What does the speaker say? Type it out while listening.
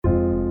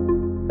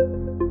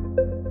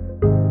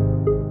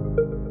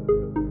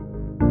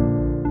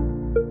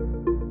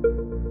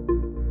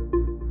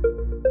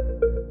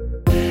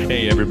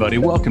everybody.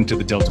 Welcome to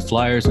the Delta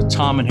Flyers with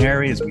Tom and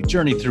Harry as we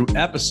journey through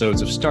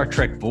episodes of Star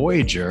Trek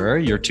Voyager.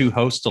 Your two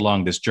hosts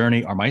along this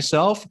journey are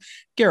myself,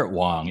 Garrett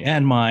Wong,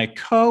 and my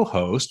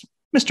co-host,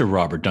 Mr.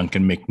 Robert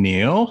Duncan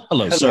McNeil.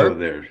 Hello,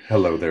 sir.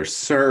 Hello there,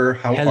 sir.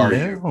 How are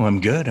you?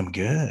 I'm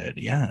good.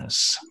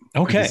 Yes.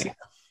 Okay.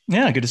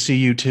 Yeah, good to see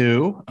you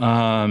too.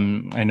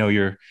 I know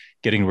you're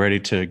getting ready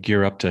to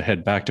gear up to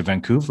head back to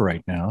Vancouver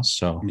right now.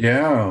 So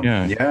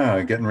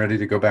yeah, getting ready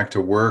to go back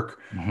to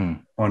work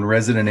on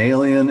Resident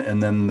Alien,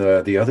 and then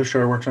the other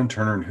show I worked on,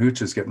 Turner and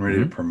Hooch, is getting ready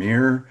to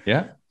premiere.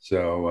 Yeah.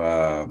 So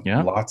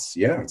lots.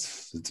 Yeah,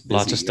 it's busy.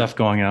 Lots of stuff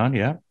going on.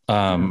 Yeah.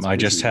 I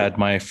just had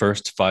my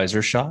first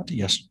Pfizer shot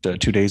 2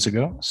 days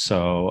ago.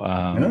 So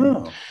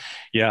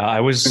yeah,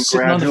 I was.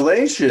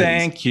 Congratulations!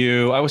 Thank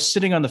you. I was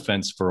sitting on the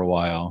fence for a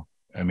while.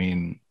 I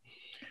mean,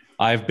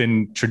 I've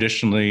been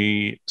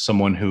traditionally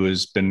someone who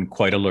has been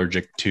quite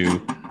allergic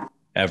to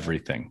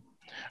everything.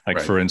 Like,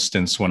 for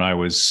instance, when I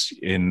was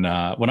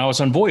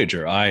on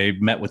Voyager, I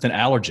met with an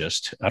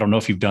allergist. I don't know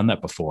if you've done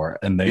that before.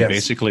 And they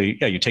basically,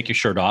 you take your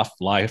shirt off,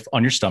 lie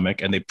on your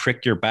stomach, and they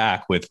prick your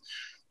back with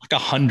like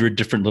 100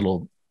 different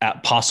little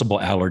possible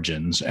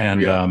allergens.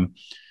 And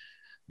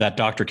that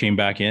doctor came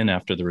back in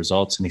after the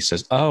results and he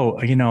says,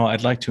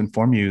 I'd like to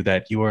inform you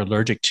that you are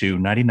allergic to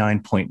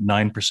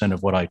 99.9%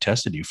 of what I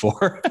tested you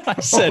for. I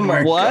said,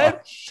 what? God.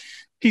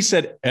 He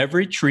said,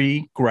 every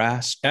tree,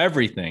 grass,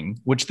 everything,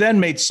 which then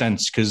made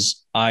sense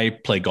because I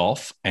play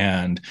golf.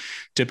 And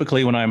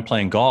typically when I'm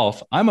playing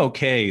golf, I'm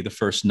okay the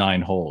first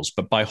 9 holes.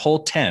 But by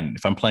hole 10,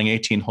 if I'm playing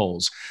 18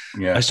 holes,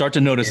 I start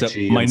to notice that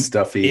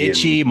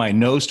my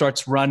nose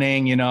starts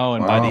running, and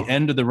by the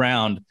end of the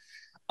round,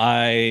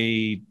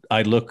 I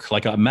look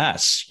like a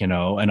mess, and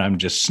I'm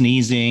just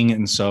sneezing.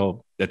 And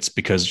so that's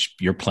because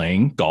you're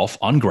playing golf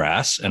on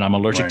grass and I'm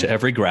allergic to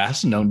every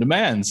grass known to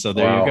man. So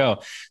there you go.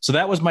 So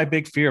that was my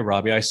big fear,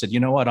 Robbie. I said, you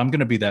know what? I'm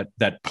going to be that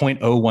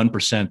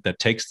 0.01% that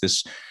takes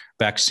this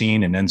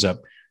vaccine and ends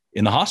up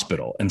in the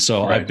hospital. And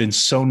so I've been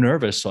so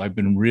nervous. So I've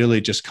been really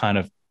just kind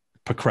of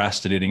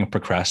procrastinating.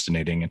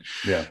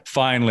 And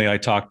finally I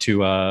talked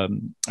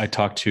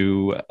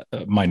to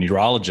my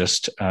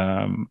neurologist,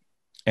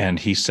 and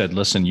he said,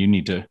 listen,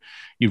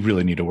 you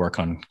really need to work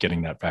on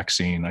getting that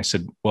vaccine. I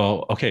said,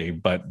 well, okay,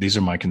 but these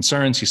are my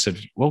concerns. He said,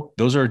 well,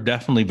 those are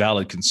definitely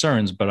valid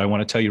concerns, but I want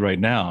to tell you right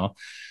now,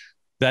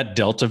 that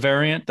Delta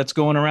variant that's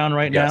going around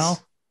right now,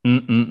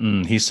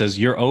 he says,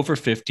 you're over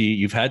 50.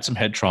 You've had some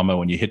head trauma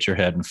when you hit your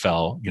head and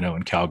fell,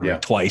 in Calgary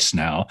twice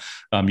now.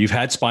 You've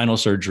had spinal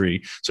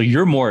surgery. So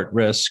you're more at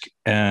risk.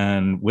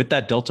 And with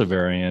that Delta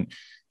variant,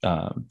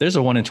 there's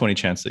a 1 in 20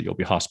 chance that you'll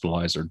be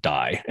hospitalized or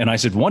die. And I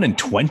said, 1 in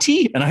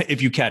 20? And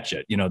if you catch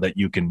it, that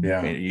you can,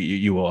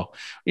 you will,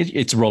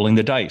 it's rolling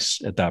the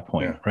dice at that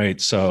point. Right.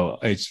 So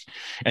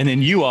and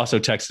then you also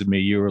texted me,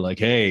 you were like,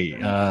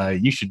 hey,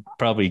 you should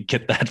probably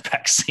get that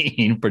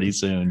vaccine pretty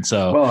soon.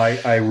 So, well,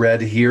 I read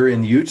here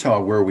in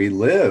Utah where we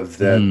live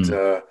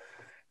that,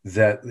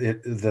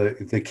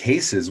 the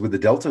cases with the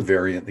Delta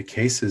variant, the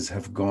cases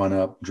have gone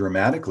up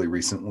dramatically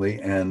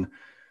recently. And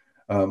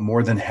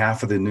more than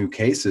half of the new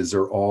cases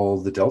are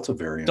all the Delta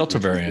variant.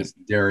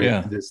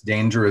 This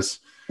dangerous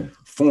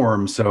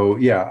form. So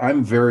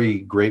I'm very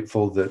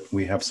grateful that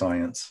we have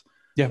science.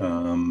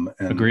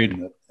 Agreed.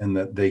 And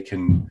that they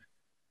can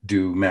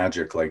do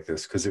magic like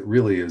this, because it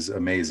really is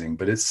amazing.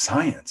 But it's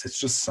science. It's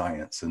just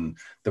science. And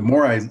the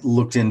more I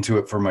looked into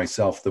it for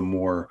myself, the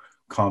more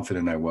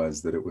confident I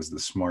was that it was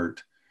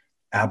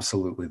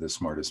absolutely the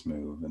smartest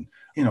move. And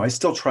I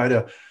still try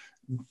to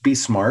be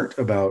smart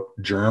about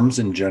germs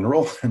in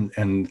general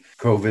and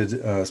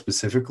COVID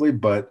specifically.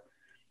 But,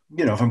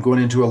 if I'm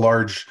going into a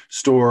large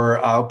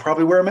store, I'll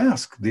probably wear a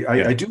mask.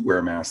 I do wear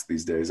a mask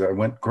these days. I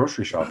went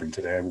grocery shopping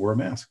today. I wore a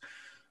mask,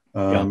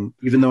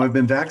 even though I've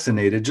been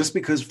vaccinated, just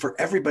because for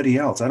everybody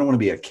else, I don't want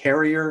to be a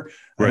carrier.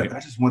 I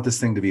just want this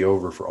thing to be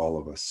over for all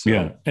of us. So.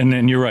 Yeah. And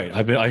then you're right.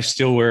 I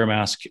still wear a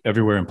mask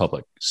everywhere in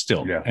public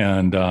still. Yeah.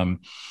 And,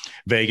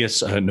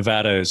 Vegas,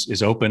 Nevada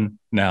is open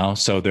now.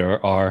 So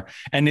there are,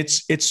 and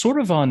it's sort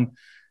of on,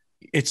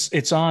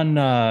 it's on,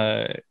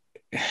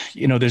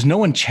 there's no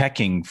one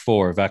checking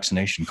for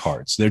vaccination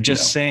cards. They're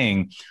just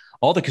saying,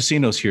 all the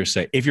casinos here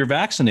say, if you're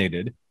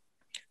vaccinated,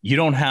 you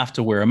don't have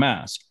to wear a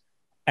mask.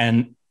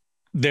 And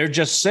they're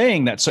just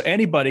saying that so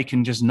anybody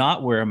can just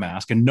not wear a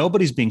mask, and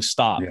nobody's being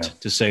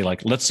stopped to say,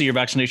 like, let's see your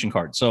vaccination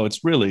card. So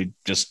it's really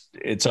just,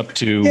 it's up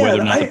to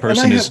whether or not the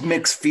person I have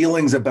mixed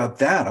feelings about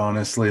that,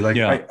 honestly. Like,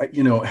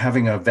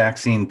 having a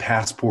vaccine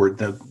passport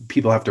that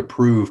people have to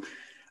prove,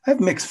 I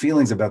have mixed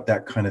feelings about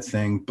that kind of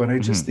thing, but I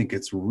just think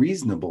it's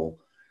reasonable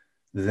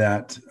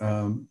that,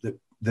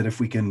 that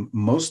if we can,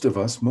 most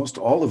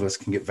all of us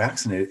can get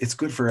vaccinated, it's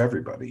good for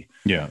everybody.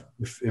 Yeah.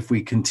 If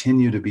we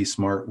continue to be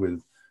smart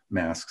with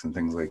masks and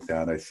things like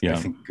that, I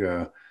think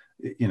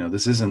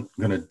this isn't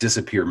going to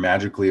disappear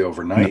magically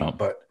overnight.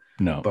 But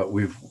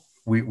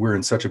we're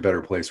in such a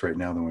better place right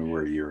now than we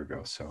were a year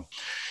ago. So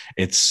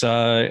it's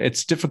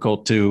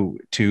difficult to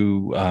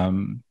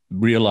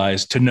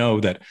realize, to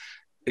know that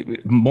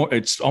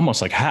it's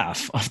almost like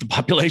half of the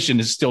population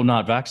is still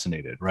not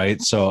vaccinated,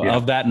 right? So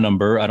of that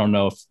number, I don't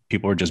know if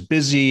people are just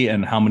busy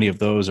and how many of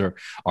those are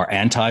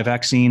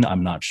anti-vaccine.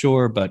 I'm not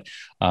sure, but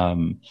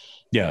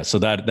so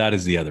that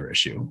is the other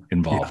issue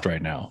involved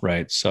right now,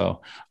 right?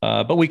 So,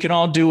 but we can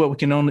all do what we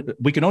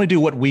can only do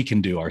what we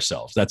can do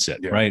ourselves. That's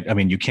it, right? I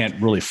mean, you can't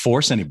really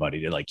force anybody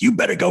to like, you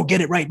better go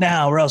get it right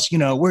now, or else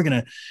we're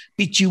gonna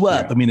beat you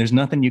up. I mean, there's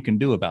nothing you can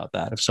do about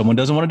that. If someone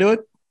doesn't want to do it,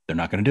 they're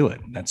not going to do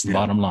it. That's the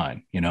bottom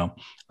line,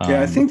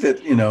 I think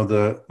that,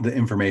 the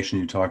information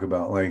you talk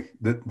about, like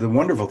the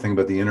wonderful thing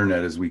about the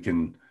internet is we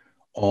can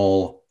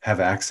all have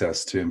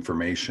access to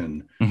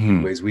information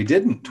in ways we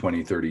didn't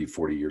 20, 30,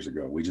 40 years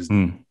ago. We just,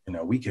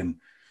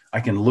 I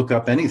can look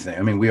up anything.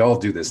 I mean, we all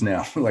do this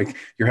now. Like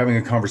you're having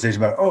a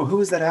conversation about,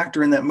 who is that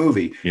actor in that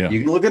movie? Yeah.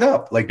 You can look it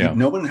up. Like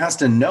no one has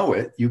to know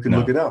it. You can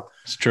look it up.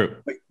 It's true.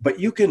 But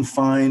you can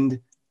find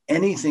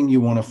anything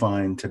you want to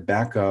find to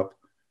back up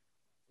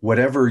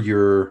whatever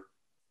your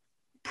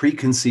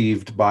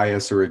preconceived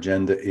bias or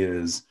agenda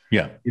is.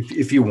 Yeah.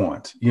 If you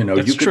want, you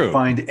can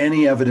find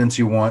any evidence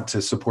you want to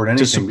support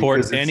anything. To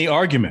support any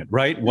argument,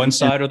 right? One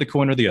side or the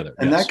coin or the other.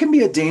 And that can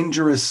be a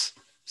dangerous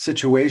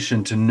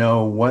situation to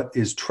know what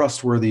is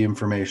trustworthy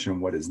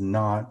information, what is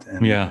not.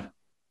 And it's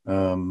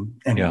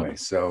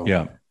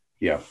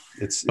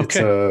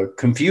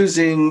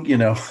confusing,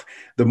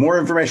 the more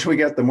information we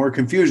get, the more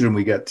confusion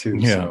we get too.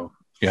 So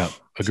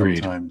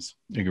agreed. Sometimes.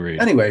 Agreed.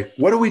 Anyway,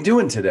 what are we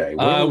doing today?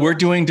 We're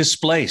doing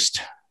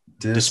Displaced.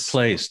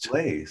 Displaced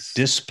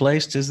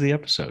is the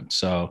episode.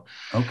 So,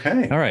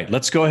 okay. All right,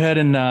 let's go ahead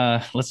and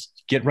let's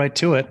get right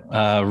to it.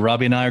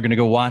 Robbie and I are going to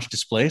go watch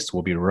Displaced.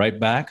 We'll be right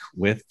back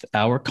with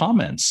our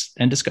comments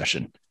and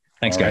discussion.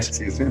 Thanks, guys.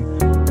 See you soon.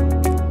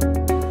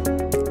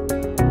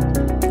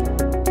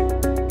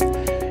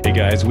 Hey,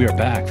 guys, we are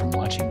back from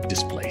watching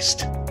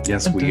Displaced.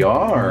 Yes, we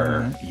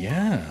are.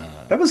 Yeah.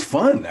 That was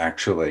fun,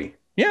 actually.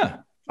 Yeah.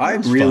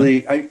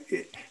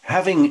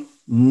 Having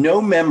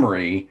no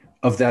memory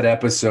of that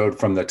episode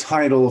from the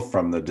title,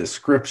 from the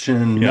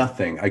description,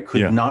 nothing. I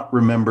could not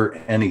remember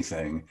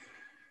anything.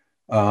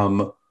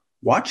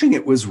 Watching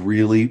it was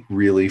really,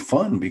 really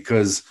fun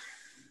because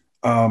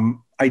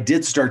I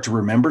did start to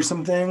remember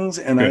some things,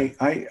 and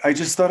I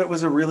just thought it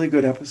was a really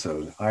good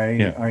episode.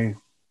 I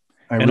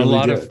and really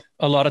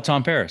a lot of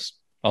Tom Paris.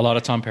 A lot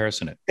of Tom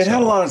Paris in it. It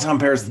had a lot of Tom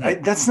Paris.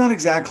 That's not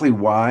exactly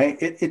why.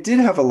 It did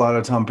have a lot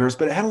of Tom Paris,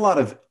 but it had a lot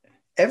of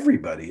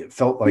everybody. It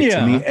felt like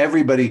to me,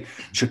 everybody.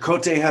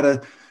 Chakotay had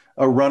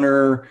a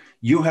runner.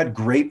 You had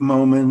great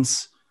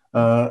moments.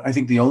 I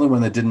think the only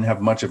one that didn't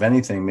have much of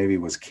anything maybe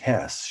was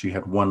Kess. She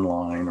had one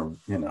line, or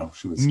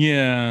she was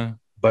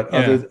But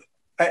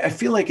I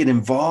feel like it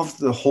involved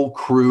the whole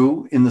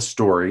crew in the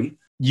story.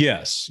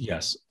 Yes.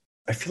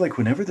 I feel like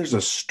whenever there's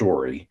a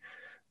story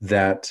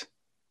that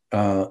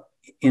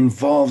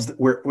involves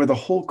where the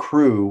whole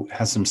crew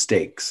has some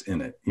stakes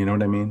in it, you know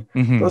what I mean?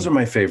 Those are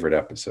my favorite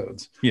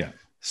episodes. Yeah.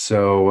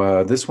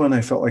 So this one, I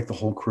felt like the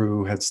whole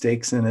crew had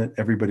stakes in it.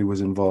 Everybody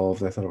was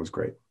involved. I thought it was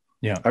great.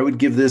 Yeah. I would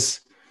give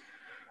this,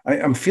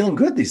 I'm feeling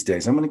good these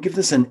days. I'm going to give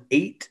this an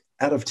 8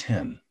 out of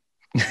 10.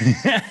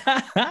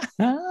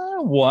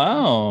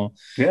 Wow.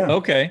 Yeah.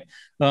 Okay.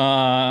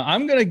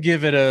 I'm going to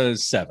give it a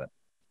 7.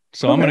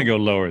 So I'm going to go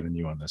lower than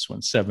you on this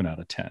one. 7 out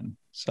of 10.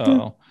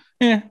 So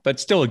but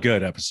still a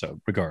good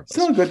episode regardless.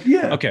 Still good.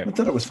 Yeah. Okay. I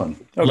thought it was fun.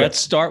 Okay. Let's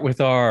start with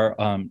our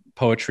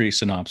poetry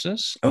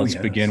synopsis. Let's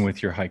begin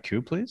with your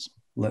haiku, please.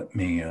 Let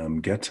me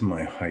get to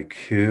my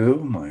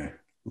haiku, my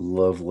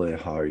lovely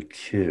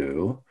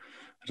haiku.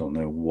 I don't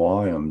know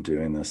why I'm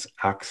doing this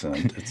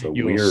accent. It's a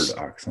weird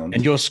accent.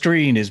 And your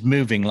screen is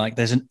moving like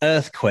there's an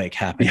earthquake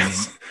happening.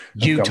 Yes.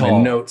 Utah. I've got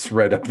my notes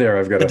right up there.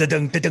 I've got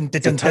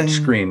a touch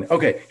screen.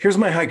 Okay, here's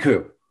my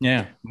haiku.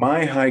 Yeah.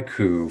 My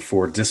haiku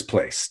for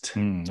Displaced.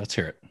 Let's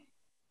hear it.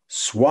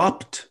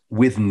 Swapped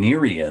with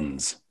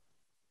Nereians.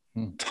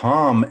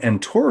 Tom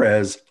and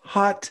Torres,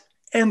 hot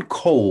and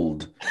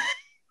cold.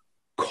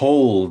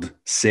 Cold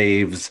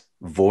saves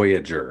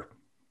Voyager.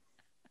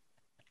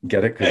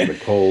 Get it? Because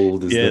the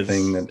cold is the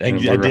thing that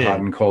we're hot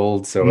and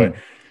cold. So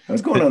I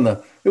was going on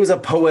it was a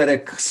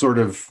poetic sort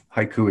of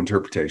haiku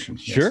interpretation.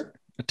 Sure,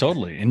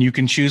 totally. And you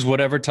can choose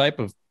whatever type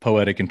of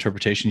poetic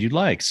interpretation you'd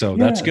like. So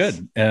that's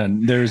good.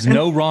 And there's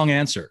no wrong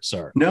answer,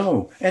 sir.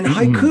 No. And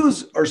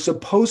haikus are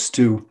supposed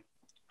to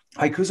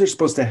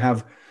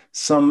have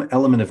some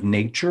element of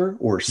nature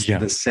or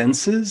the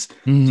senses.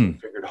 So I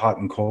figured hot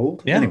and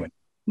cold. Yeah. Anyway.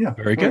 Yeah.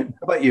 Very good. Right.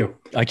 How about you?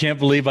 I can't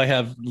believe I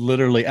have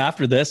literally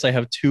after this, I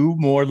have 2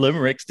 more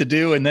limericks to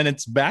do. And then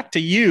it's back to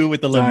you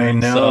with the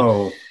limericks. I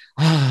know.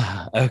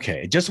 So,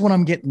 okay. Just when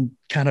I'm getting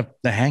kind of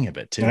the hang of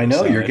it too. I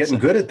know you're getting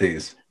good at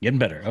these. Getting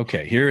better.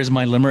 Okay. Here is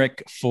my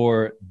limerick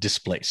for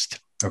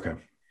Displaced. Okay.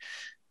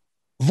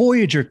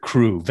 Voyager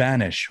crew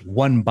vanish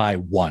one by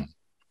one.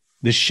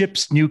 The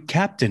ship's new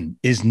captain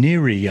is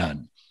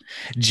Nereian.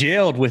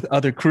 Jailed with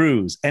other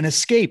crews, an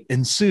escape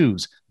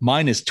ensues.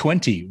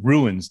 -20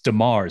 ruins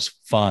Damar's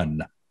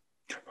fun.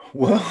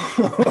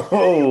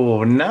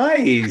 Whoa,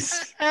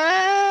 nice.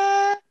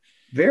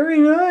 Very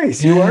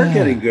nice. You are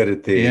getting good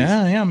at these.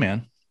 Yeah,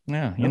 man.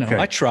 Yeah,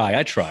 I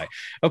try.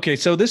 Okay,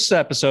 so this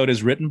episode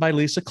is written by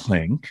Lisa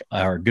Klink,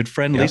 our good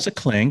friend Lisa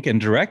Klink, and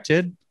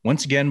directed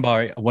once again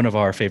by one of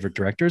our favorite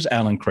directors,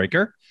 Alan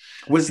Craker.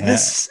 Was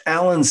this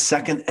Alan's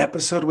second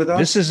episode with us?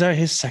 This is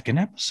his second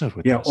episode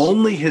with us. Yeah,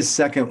 only his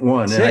second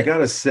one. That's and I got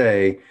to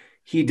say,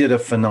 he did a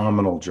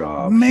phenomenal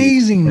job.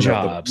 Amazing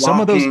job. Some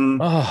of those,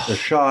 the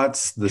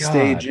shots, the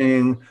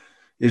staging,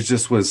 it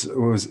just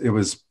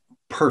was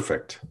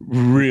perfect.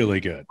 Really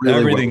good. Really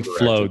everything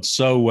flowed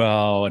so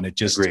well, and it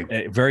just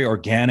very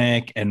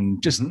organic,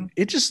 and just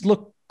it just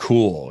looked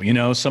cool.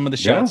 Some of the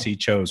shots he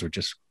chose were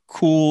just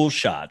cool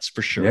shots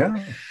for sure.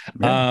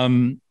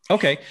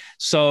 Okay,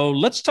 so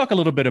let's talk a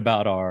little bit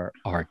about our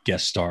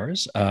guest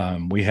stars.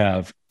 We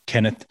have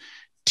Kenneth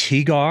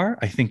Teagar.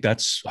 I think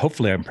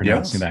hopefully I'm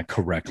pronouncing that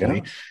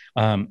correctly.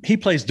 He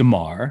plays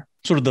Damar,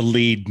 sort of the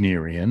lead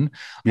Nerian.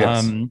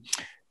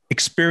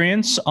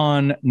 Experience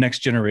on Next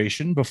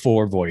Generation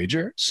before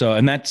Voyager.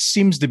 And that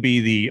seems to be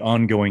the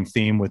ongoing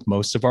theme with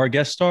most of our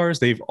guest stars.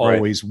 They've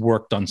always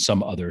worked on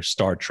some other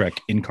Star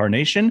Trek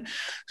incarnation.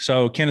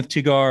 So Kenneth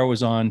Teagar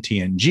was on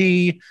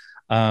TNG.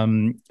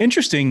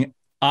 Interesting.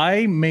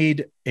 I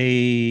made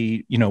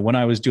when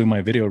I was doing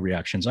my video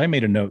reactions, I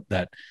made a note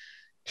that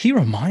he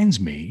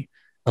reminds me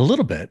a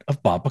little bit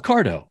of Bob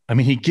Picardo. I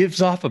mean, he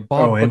gives off a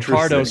Bob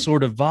Picardo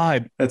sort of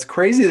vibe. That's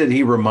crazy that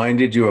he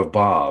reminded you of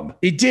Bob.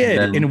 He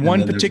did in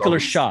one particular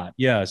shot.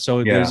 Yeah.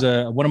 So there's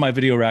one of my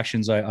video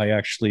reactions. I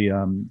actually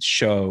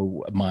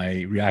show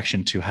my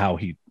reaction to how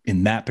he,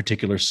 in that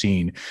particular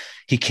scene,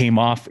 he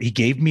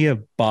gave me a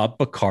Bob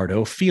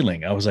Picardo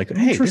feeling. I was like,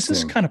 hey, this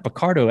is kind of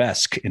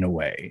Picardo-esque in a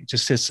way.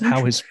 Just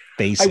how his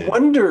face is. I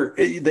wonder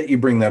that you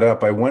bring that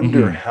up. I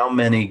wonder how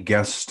many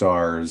guest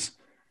stars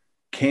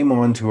came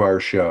on to our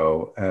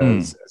show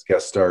as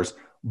guest stars,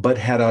 but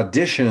had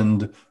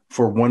auditioned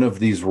for one of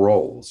these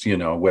roles,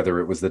 whether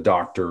it was the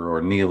Doctor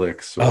or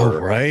Neelix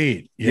or,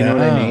 you know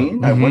what I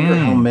mean? I wonder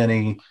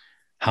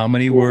how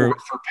many were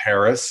for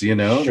Paris,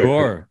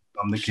 Sure.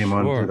 That came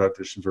on to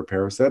audition for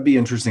Paris. That'd be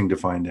interesting to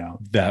find out.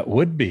 That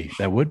would be.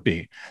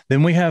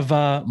 Then we have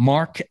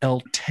Mark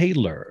L.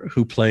 Taylor,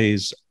 who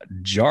plays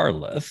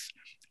Jarlath,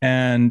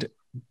 and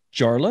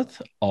Jarlath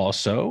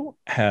also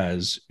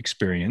has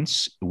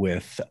experience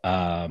with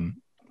TNG,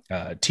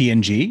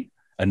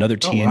 another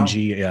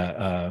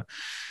TNG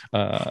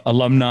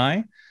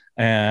alumni,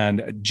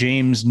 and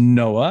James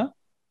Noah,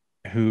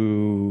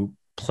 who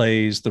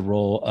plays the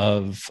role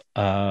of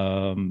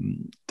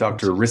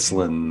Dr.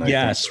 Rislin.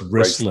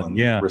 Rislin.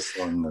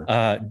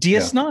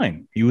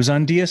 DS9. He was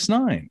on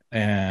DS9,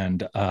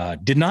 and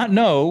did not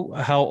know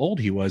how old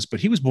he was,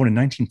 but he was born in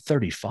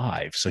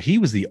 1935, so he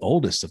was the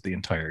oldest of the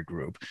entire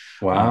group.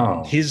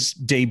 Wow. His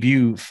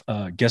debut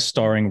guest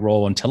starring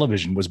role on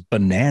television was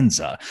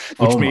Bonanza,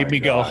 which made me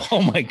go,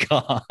 oh my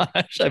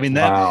gosh. I mean,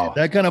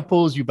 that kind of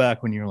pulls you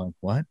back when you're like,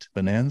 what?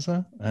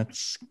 Bonanza?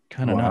 That's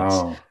kind of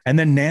nuts. And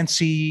then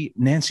Nancy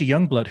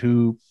Youngblood,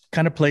 who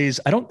kind of plays,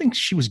 I don't think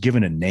she was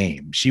given a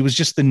name. She was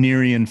just the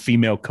Nerian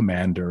female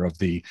commander of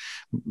the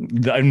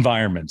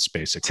environments,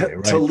 basically.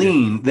 Right?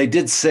 Talene. They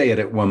did say it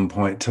at one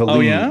point. Talene. Oh,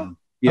 yeah?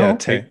 Yeah.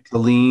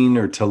 Talene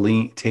or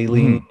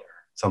Talene.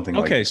 Something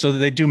like that. Okay, so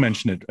they do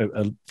mention it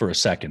for a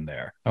second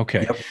there.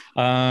 Okay.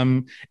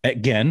 Yep.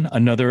 Again,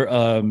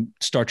 another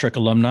Star Trek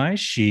alumni.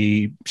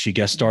 She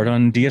guest starred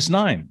on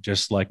DS9,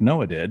 just like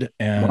Noah did.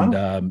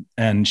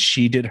 And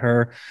she did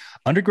her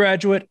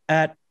undergraduate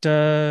at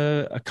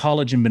a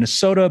college in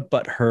Minnesota,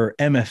 but her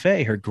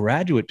MFA, her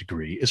graduate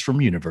degree, is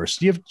from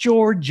University of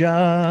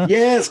Georgia.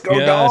 Yes, go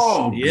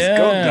Dogs! Yes,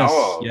 go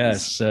Dogs!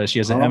 Yes, she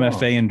has an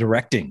MFA in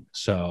directing.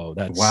 So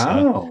that's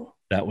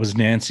that was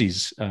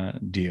Nancy's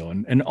deal,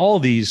 and all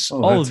of these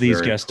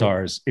guest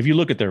stars. If you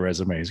look at their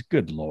resumes,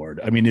 good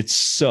Lord, I mean, it's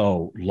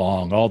so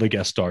long. All the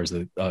guest stars,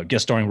 the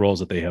guest starring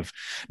roles that they have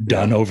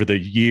done over the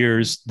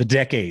years, the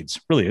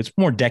decades. Really, it's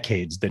more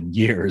decades than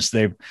years.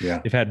 They've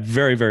had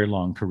very, very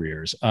long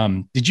careers.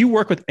 Did you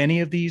work with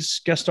any of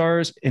these guest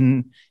stars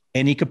in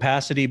any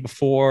capacity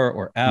before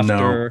or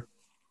after?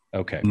 No.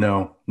 Okay.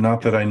 No,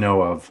 not that I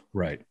know of.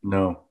 Right.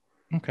 No.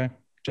 Okay.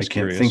 I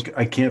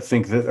can't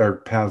think that our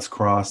paths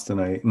crossed,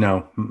 and I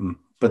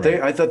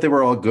thought they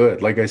were all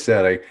good. Like I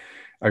said,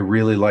 I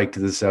really liked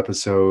this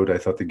episode. I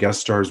thought the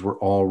guest stars were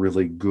all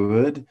really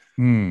good.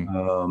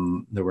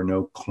 There were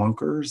no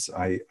clunkers.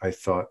 I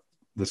thought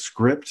the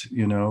script,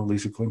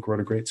 Lisa Klink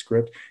wrote a great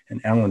script, and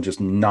Alan just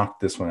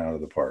knocked this one out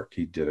of the park.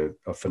 He did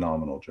a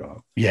phenomenal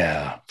job.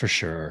 Yeah, for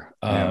sure.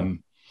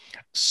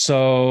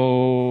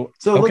 So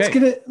let's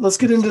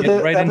get into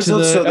the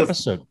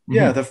episode.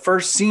 The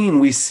first scene,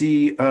 we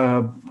see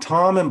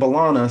Tom and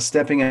B'Elanna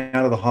stepping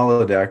out of the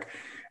holodeck,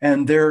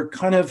 and they're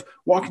kind of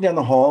walking down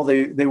the hall.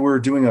 They were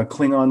doing a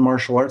Klingon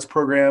martial arts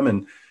program,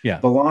 and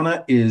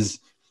B'Elanna is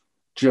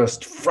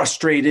just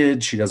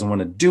frustrated. She doesn't want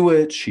to do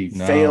it. She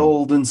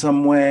failed in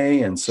some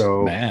way, and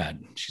so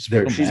she's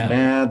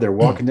mad. They're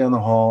walking down the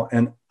hall,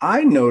 and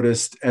I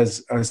noticed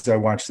as I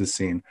watched this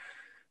scene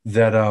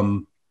that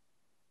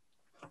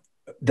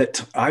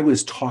that I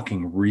was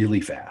talking really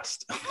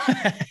fast.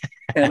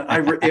 And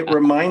it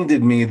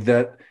reminded me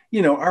that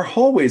our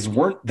hallways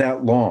weren't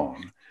that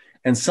long.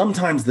 And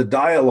sometimes the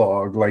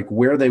dialogue, like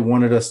where they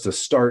wanted us to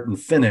start and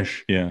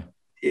finish,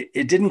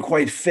 it didn't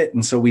quite fit.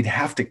 And so we'd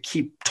have to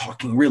keep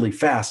talking really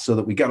fast so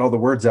that we got all the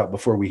words out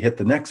before we hit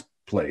the next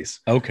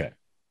place. Okay.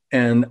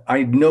 And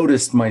I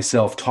noticed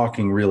myself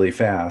talking really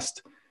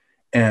fast.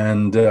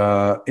 And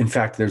in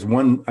fact, there's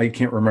one, I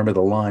can't remember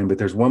the line, but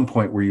there's one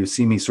point where you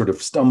see me sort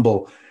of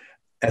stumble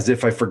as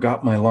if I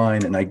forgot my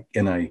line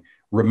and I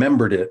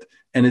remembered it.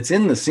 And it's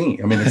in the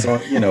scene. I mean, it's all,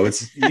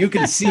 you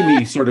can see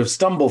me sort of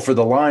stumble for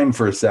the line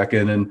for a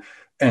second.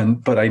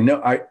 But I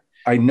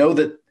know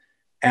that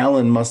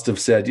Alan must have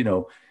said,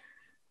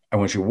 I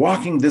want you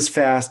walking this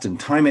fast and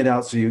time it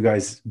out so you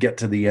guys get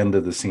to the end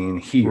of the scene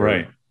here.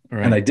 Right.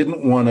 And I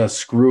didn't want to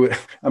screw it.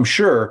 I'm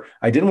sure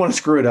I didn't want to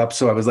screw it up.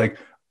 So I was like,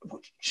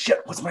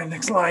 shit, what's my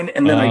next line?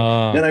 And then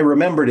I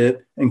remembered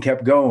it and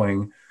kept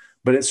going.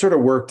 But it sort of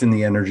worked in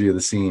the energy of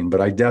the scene.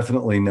 But I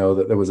definitely know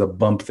that there was a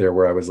bump there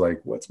where I was like,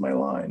 what's my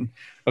line?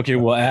 Okay,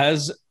 well,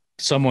 as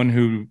someone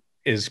who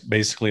is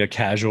basically a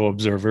casual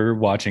observer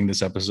watching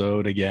this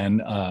episode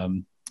again,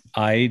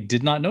 I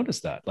did not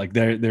notice that. Like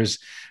there's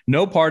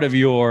no part of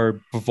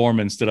your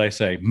performance did I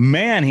say,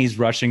 man, he's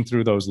rushing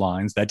through those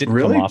lines. That didn't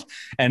come off.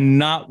 And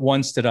not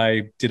once did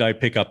I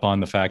pick up on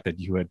the fact that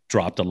you had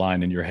dropped a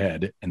line in your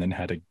head and then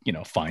had to,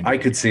 find it. I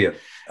could see it.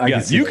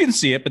 You can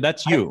see it, but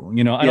that's you.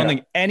 I don't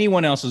think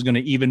anyone else is going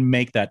to even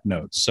make that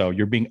note. So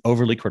you're being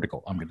overly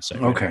critical, I'm going to say.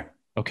 Okay.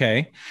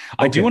 Okay.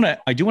 I do want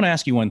to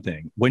ask you one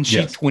thing. When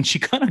she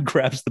kind of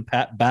grabs the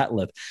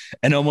bat'leth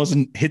and almost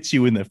hits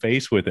you in the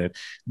face with it,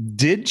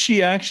 did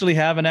she actually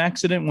have an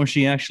accident where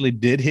she actually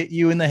did hit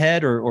you in the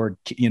head or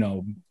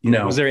no.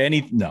 Was there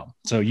any? No.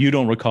 So you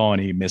don't recall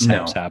any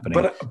mishaps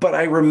happening. But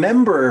I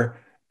remember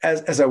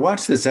as I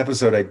watched this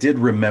episode, I did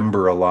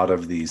remember a lot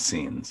of these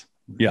scenes.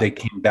 Yeah. They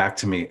came back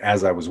to me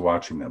as I was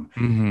watching them.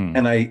 Mm-hmm.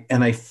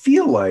 And I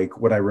feel like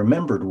what I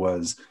remembered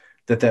was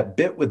that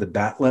bit with the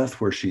bat'leth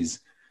where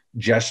she's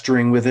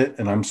gesturing with it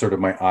and I'm sort of,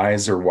 my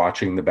eyes are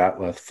watching the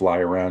bat'leth fly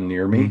around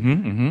near me.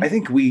 Mm-hmm, mm-hmm. I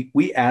think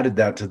we added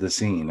that to the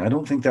scene. I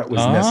don't think that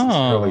was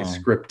necessarily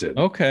scripted.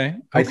 Okay.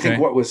 I think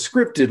what was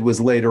scripted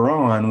was later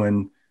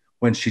on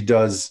when she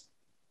does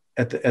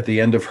at the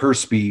end of her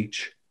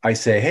speech, I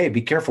say, hey,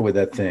 be careful with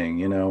that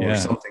thing, or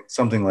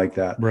something like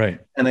that. Right.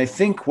 And I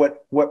think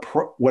what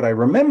I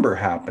remember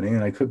happening,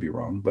 and I could be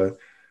wrong, but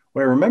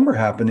what I remember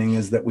happening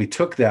is that we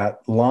took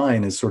that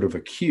line as sort of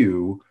a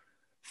cue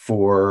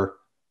for,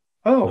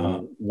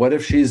 what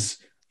if she's,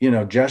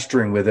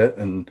 gesturing with it,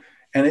 and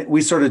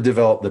we sort of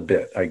developed the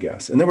bit, I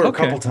guess. And there were a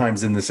couple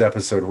times in this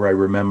episode where I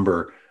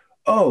remember,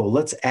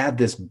 let's add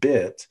this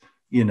bit,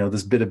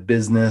 this bit of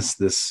business,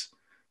 this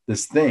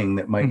thing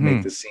that might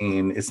make the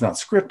scene. It's not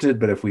scripted,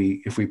 but if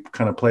we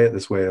kind of play it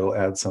this way, it'll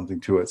add something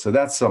to it. So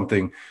that's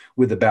something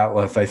with the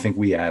bat'leth I think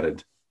we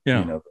added.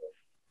 The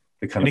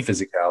kind of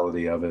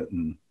physicality of it.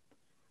 And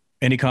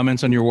any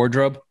comments on your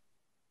wardrobe?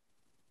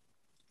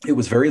 It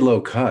was very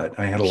low cut.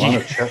 I had a lot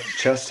of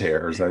chest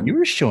hairs. You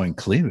were showing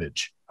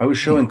cleavage. I was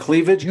showing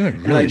cleavage.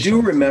 And I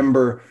do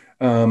remember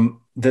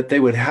that they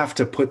would have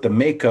to put the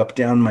makeup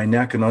down my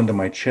neck and onto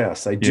my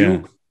chest. I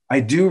do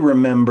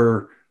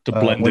remember to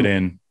blend it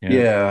in.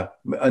 Yeah,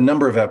 a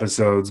number of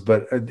episodes,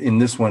 but in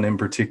this one in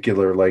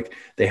particular, like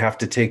they have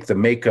to take the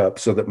makeup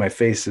so that my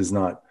face is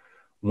not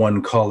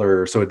one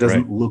color, so it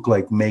doesn't look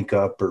like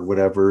makeup or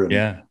whatever.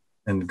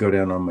 And go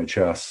down on my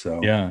chest.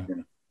 So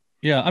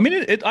yeah. I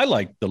mean, I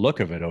liked the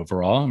look of it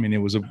overall. I mean, it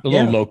was a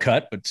little low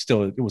cut, but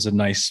still, it was a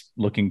nice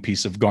looking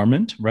piece of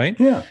garment, right?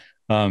 Yeah.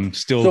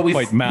 Still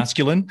quite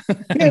masculine.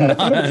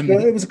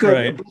 It was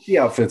good. Right. The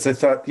outfits, I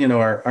thought,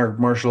 our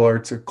martial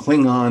arts are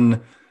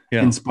Klingon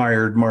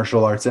inspired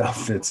martial arts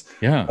outfits.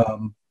 Yeah.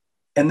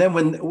 And then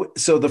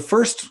the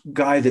first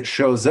guy that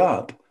shows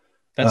up,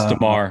 that's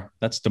Damar.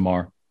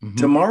 Mm-hmm.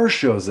 Damar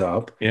shows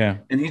up. Yeah.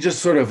 And he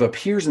just sort of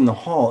appears in the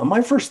hall. And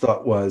my first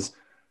thought was,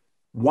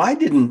 why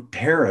didn't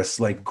Paris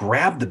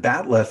grab the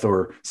bat'leth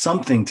or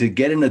something to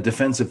get in a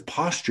defensive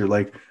posture?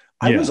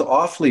 I was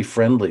awfully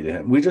friendly to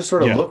him. We just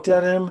sort of looked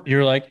at him.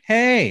 You're like,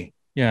 hey,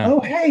 oh,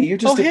 hey, you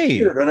just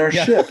appeared on our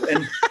ship.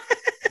 And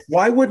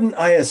why wouldn't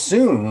I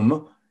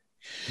assume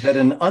that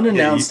an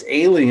unannounced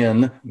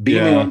alien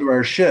beaming onto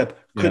our ship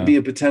could be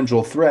a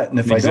potential threat? And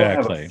if I don't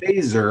have a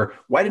phaser,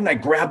 why didn't I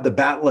grab the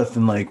bat'leth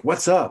and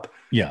what's up?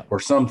 Yeah. Or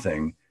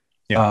something.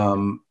 Yeah.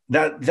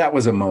 That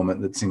was a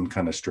moment that seemed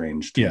kind of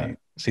strange to me.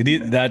 See,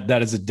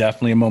 that is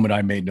definitely a moment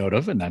I made note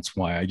of, and that's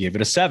why I gave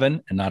it a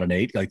 7 and not an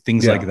 8.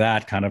 Things like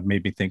that kind of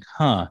made me think,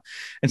 huh.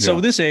 And so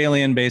this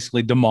alien,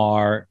 basically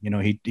Damar,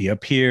 he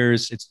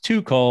appears. It's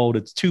too cold.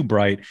 It's too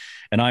bright.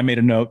 And I made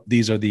a note.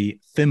 These are the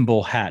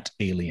thimble hat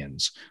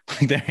aliens.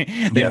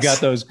 They've got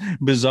those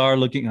bizarre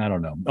looking. I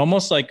don't know,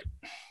 almost like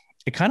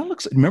it kind of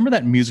looks. Remember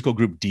that musical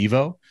group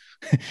Devo?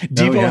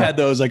 Devo had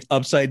those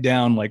upside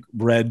down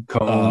red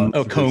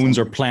cones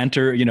or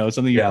planter,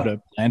 something you put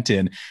a plant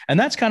in, and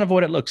that's kind of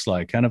what it looks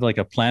like, kind of like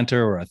a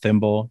planter or a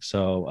thimble.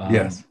 So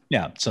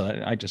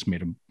so I just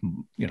made a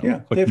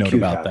quick note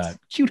about that.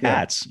 Cute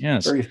hats,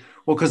 yes.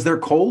 Well, because they're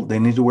cold, they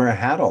need to wear a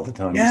hat all the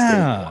time.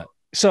 Yeah,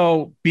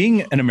 So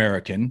being an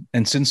American,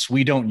 and since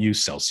we don't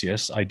use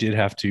Celsius, I did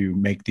have to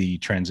make the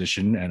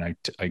transition, and I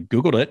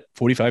Googled it.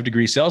 45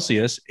 degrees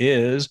Celsius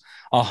is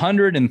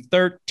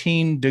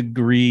 113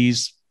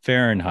 degrees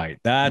Fahrenheit.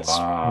 That's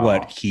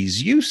what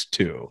he's used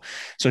to.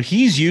 So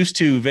he's used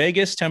to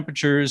Vegas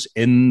temperatures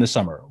in the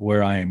summer,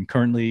 where I am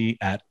currently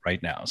at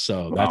right now.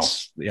 So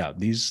that's,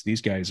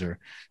 these guys are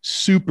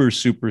super,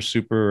 super,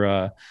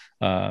 super,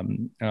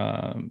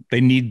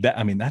 they need that.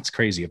 I mean, that's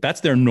crazy. If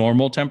that's their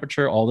normal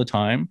temperature all the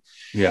time.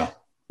 Yeah.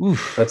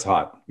 Oof, that's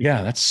hot.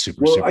 Yeah. That's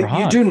super, super hot.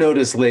 You do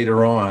notice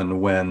later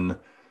on when,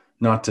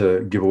 not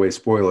to give away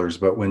spoilers,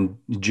 but when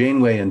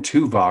Janeway and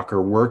Tuvok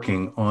are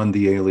working on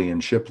the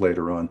alien ship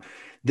later on,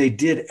 they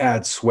did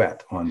add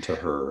sweat onto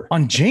her.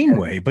 On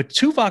Janeway, but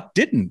Tuvok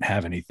didn't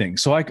have anything.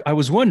 So I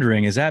was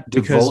wondering, is that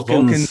because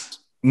Vulcans?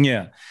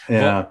 Yeah.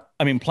 Well,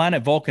 I mean,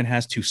 planet Vulcan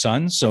has 2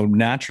 suns, so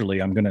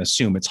naturally I'm going to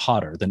assume it's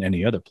hotter than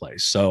any other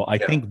place. So I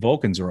think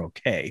Vulcans are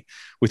okay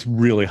with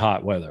really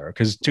hot weather,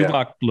 because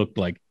Tuvok looked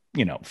like,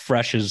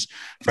 fresh as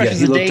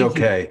he looked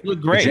okay. He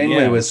looked great.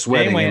 Janeway was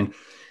sweating,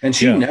 and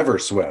she never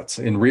sweats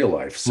in real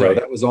life. So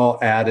that was all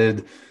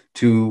added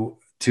to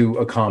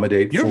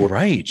accommodate. You're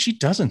right. She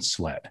doesn't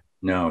sweat.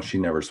 No, she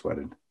never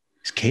sweated.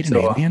 Is Kate an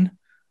alien?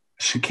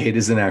 Kate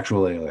is an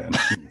actual alien.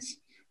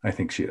 I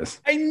think she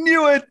is. I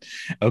knew it.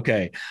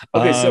 Okay.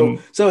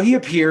 So he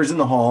appears in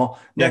the hall.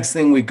 Next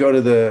thing we go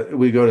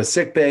to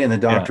sick bay, and the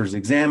doctor's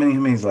examining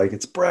him. He's like,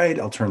 "It's bright.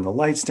 I'll turn the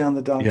lights down,"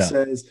 the doc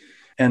says.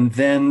 And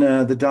then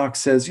the doc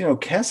says,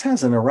 "Kes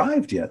hasn't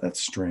arrived yet. That's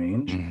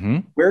strange. Mm-hmm.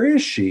 Where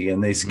is she?"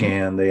 And they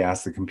scan, they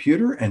ask the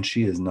computer, and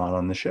she is not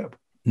on the ship.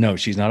 No,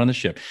 she's not on the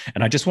ship.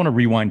 And I just want to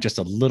rewind just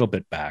a little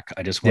bit back.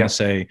 I just want to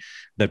say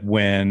that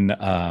when,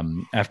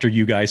 after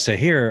you guys say,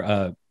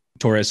 here,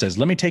 Torres says,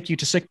 "Let me take you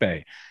to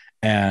sickbay."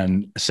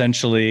 And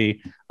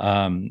essentially,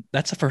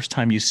 that's the first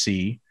time you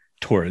see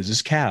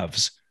Torres's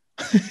calves.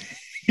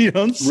 You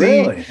don't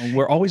see. Really?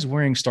 We're always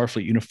wearing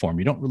Starfleet uniform.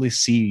 You don't really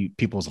see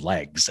people's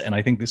legs. And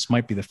I think this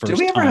might be the first time.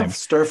 Do we ever have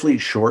Starfleet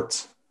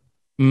shorts?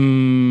 I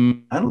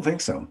don't think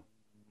so.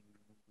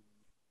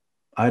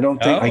 I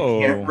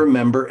can't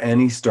remember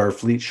any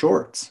Starfleet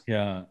shorts.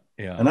 Yeah.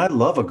 And I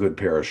love a good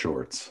pair of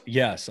shorts.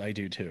 Yes, I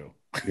do too.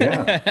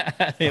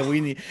 Yeah.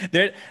 We need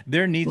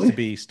there needs to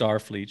be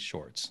Starfleet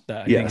shorts.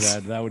 I think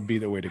that would be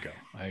the way to go.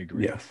 I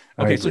agree. Yes.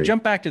 Okay, so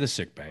jump back to the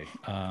sick bay.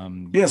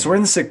 So we're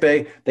in the sick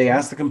bay. They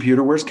ask the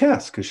computer, "Where's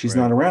Kes?" Because she's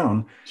not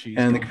around.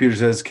 The computer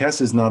says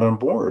Kes is not on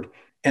board.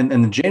 And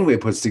the Janeway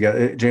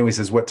Janeway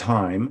says, "What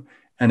time?"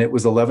 And it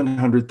was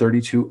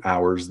 1132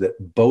 hours that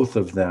both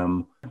of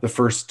them, the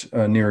first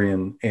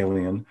Nerian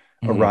alien,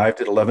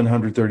 arrived at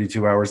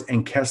 1132 hours,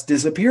 and Kes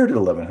disappeared at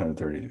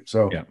 1132.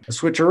 So a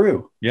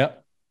switcheroo.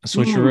 Yep, a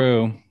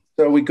switcheroo.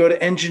 So we go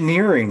to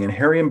engineering, and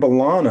Harry and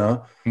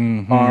B'Elanna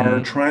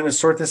are trying to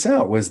sort this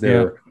out. Was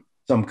there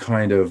some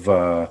kind of,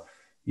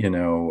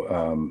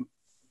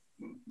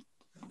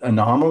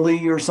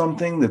 anomaly or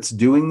something that's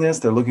doing this?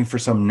 They're looking for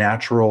some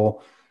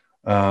natural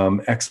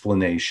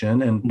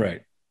explanation.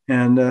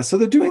 And so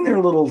they're doing their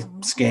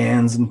little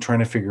scans and trying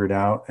to figure it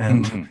out.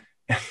 And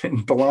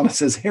B'Elanna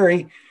says,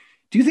 "Harry,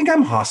 do you think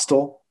I'm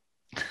hostile?"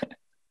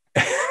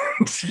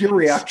 Your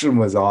reaction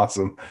was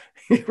awesome.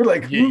 You were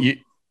like,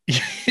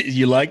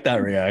 you like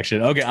that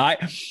reaction. Okay.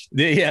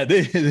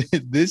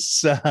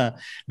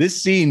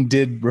 This scene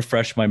did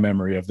refresh my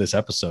memory of this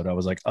episode. I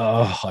was like,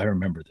 oh, I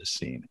remember this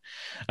scene.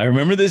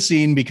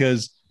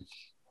 Because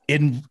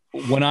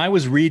when I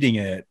was reading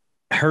it,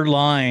 her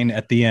line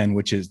at the end,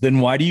 which is,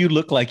 "Then why do you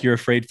look like you're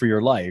afraid for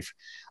your life?"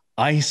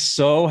 I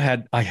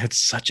had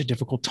such a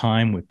difficult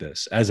time with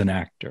this as an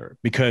actor,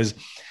 because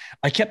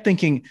I kept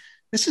thinking,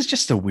 this is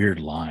just a weird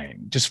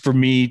line just for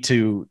me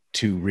to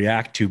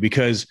react to,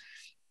 because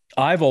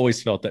I've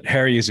always felt that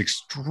Harry is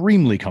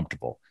extremely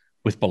comfortable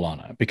with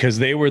B'Elanna, because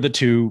they were the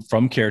two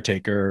from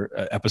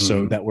Caretaker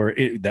episode that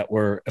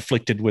were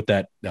afflicted with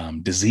that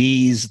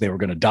disease. They were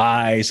going to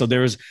die. So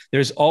there's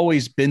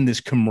always been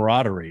this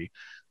camaraderie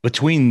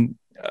between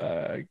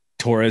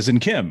Torres and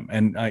Kim,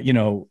 and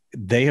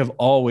they have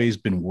always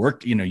been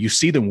you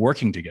see them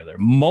working together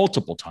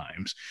multiple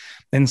times.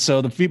 And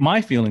so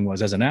my feeling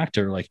was, as an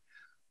actor, like,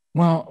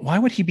 well, why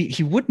would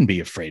he wouldn't be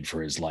afraid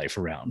for his life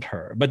around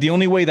her. But the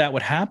only way that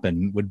would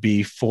happen would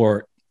be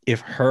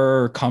if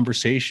her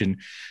conversation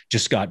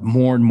just got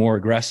more and more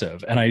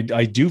aggressive. And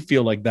I do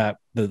feel like that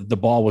the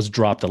ball was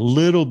dropped a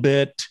little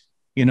bit,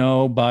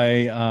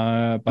 by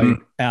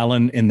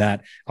Alan, in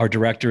that, our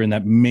director, in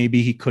that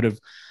maybe he could have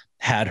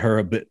had her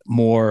a bit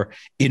more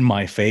in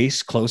my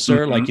face,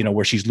 closer,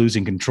 where she's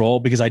losing control,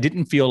 because I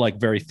didn't feel like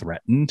very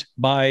threatened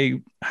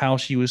by how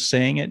she was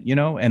saying it,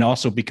 and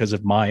also because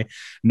of my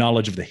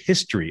knowledge of the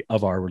history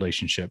of our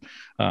relationship,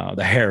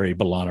 the Harry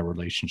B'Elanna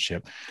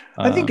relationship.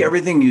 I think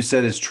everything you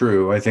said is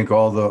true. I think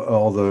all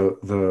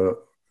the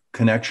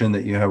connection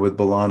that you have with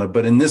B'Elanna,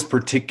 but in this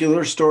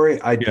particular story,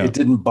 it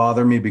didn't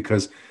bother me,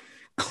 because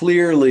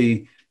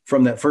clearly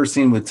from that first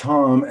scene with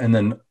Tom and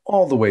then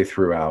all the way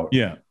throughout,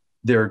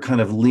 they're kind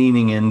of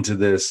leaning into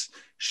this.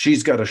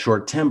 She's got a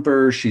short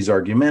temper. She's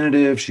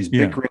argumentative. She's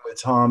bickering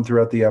with Tom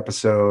throughout the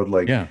episode.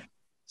 Like,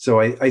 so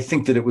I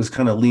think that it was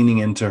kind of leaning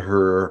into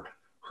her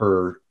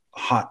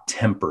hot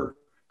temper.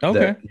 Okay.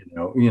 That,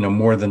 you know,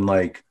 more than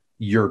like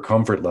your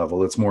comfort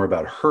level. It's more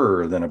about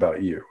her than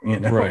about you. You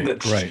know,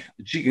 right.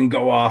 She can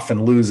go off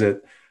and lose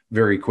it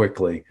very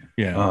quickly.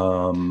 Yeah.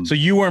 So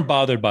you weren't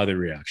bothered by the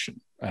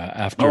reaction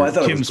after? Oh, I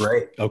thought it was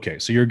great. Okay,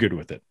 so you're good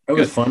with it. It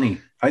was funny.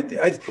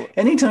 I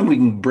anytime we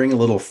can bring a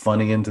little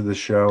funny into the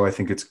show, I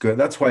think it's good.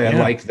 That's why I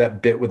liked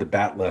that bit with the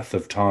batleth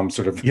of Tom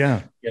sort of,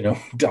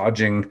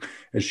 dodging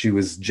as she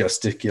was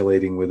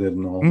gesticulating with it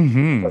and all.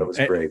 I thought it was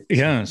great.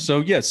 Yeah.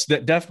 So yes,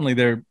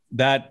 definitely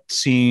that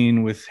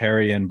scene with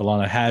Harry and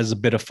B'Elanna has a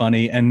bit of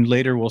funny, and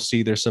later we'll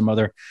see there's some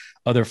other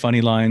funny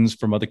lines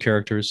from other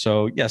characters.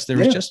 So yes, there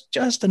was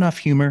just enough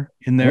humor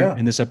in there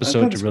in this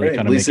episode to really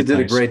kind of Lisa make it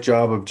did nice. a great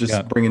job of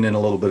just bringing in a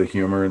little bit of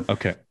humor and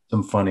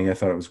some funny. I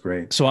thought it was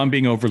great. So I'm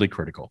being overly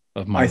critical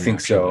of my reaction. I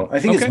think so. I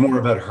think it's more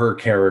about her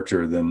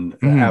character than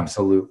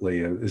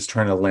absolutely is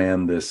trying to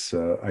land this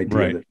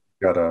idea that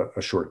she's got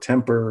a short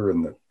temper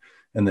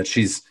and that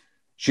she's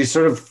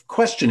sort of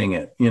questioning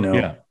it, you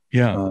know?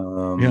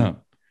 Yeah.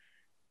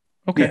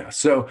 Okay. Yeah.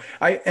 So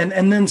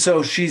then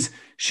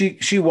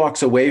she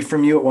walks away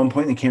from you at one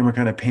point, and the camera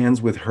kind of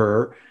pans with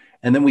her,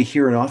 and then we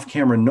hear an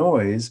off-camera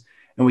noise,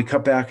 and we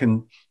cut back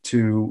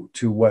to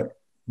what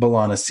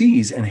B'Elanna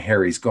sees, and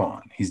Harry's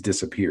gone. He's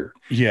disappeared.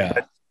 Yeah.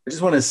 But I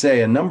just want to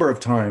say a number of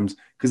times,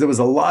 because there was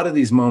a lot of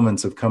these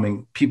moments of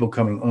people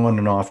coming on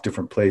and off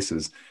different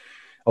places.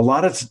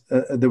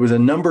 There was a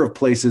number of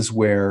places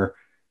where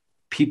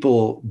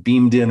people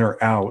beamed in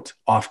or out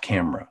off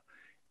camera,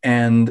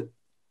 and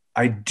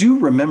I do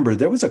remember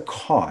there was a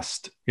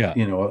cost,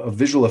 a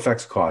visual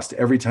effects cost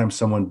every time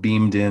someone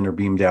beamed in or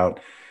beamed out.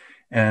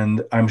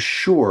 And I'm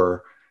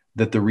sure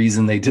that the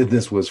reason they did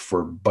this was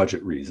for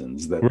budget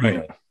reasons,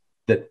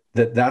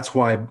 that's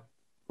why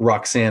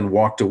Roxanne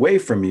walked away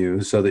from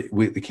you so that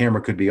the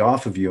camera could be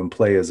off of you and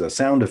play as a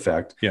sound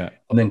effect and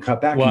then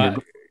cut back.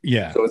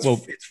 So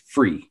it's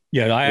free.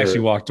 Yeah, I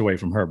actually walked away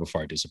from her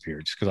before I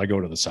disappeared because I go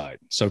to the side.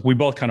 So we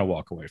both kind of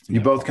walk away from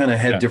you. Both kind of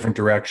head different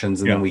directions,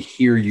 and then we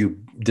hear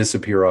you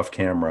disappear off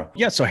camera.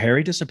 Yeah, so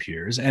Harry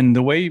disappears, and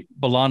the way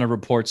B'Elanna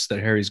reports that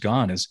Harry's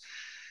gone is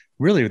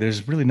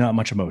there's really not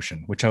much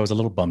emotion, which I was a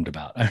little bummed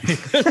about. I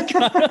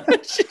mean,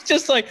 she's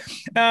just like,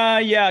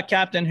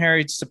 Captain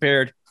Harry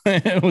disappeared.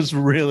 It was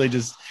really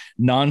just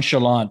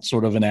nonchalant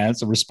sort of a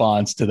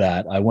response to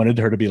that. I wanted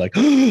her to be like,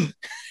 kind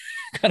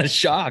of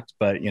shocked,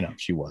 but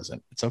she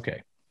wasn't. It's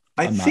okay.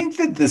 I think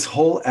that this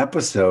whole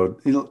episode,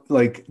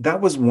 like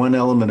that was one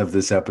element of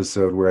this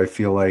episode where I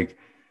feel like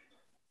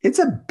it's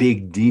a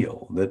big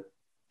deal that,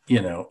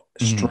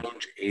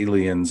 strange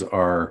aliens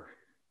are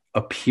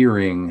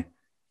appearing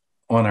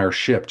on our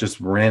ship, just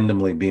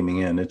randomly beaming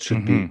in. It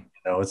should be,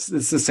 it's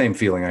the same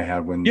feeling I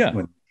had when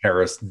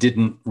Paris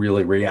didn't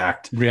really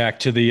react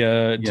to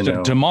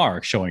the to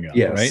Mark showing up,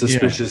 right?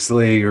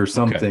 Suspiciously or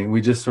something. We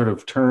just sort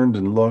of turned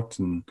and looked,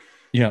 and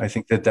I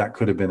think that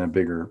could have been a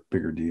bigger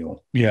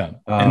deal. Yeah.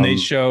 And they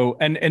show,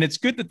 and it's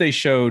good that they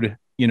showed,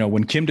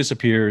 when Kim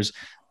disappears,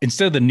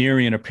 instead of the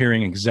Nerean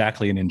appearing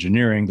exactly in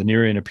engineering, the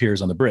Nerean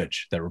appears on the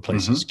bridge that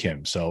replaces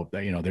Kim. So,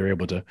 they're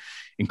able to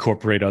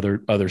incorporate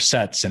other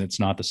sets, and it's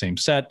not the same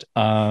set.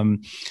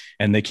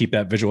 And they keep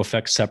that visual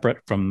effect separate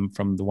from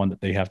the one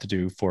that they have to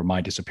do for my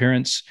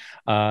disappearance.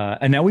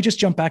 And now we just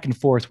jump back and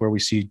forth where we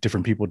see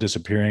different people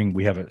disappearing.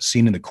 We have a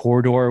scene in the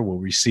corridor where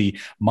we see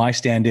my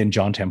stand-in,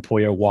 John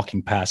Tempoya,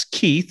 walking past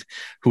Keith,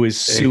 who is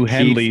Sue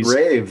Henley's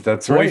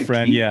boyfriend.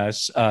 Right,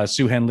 yes.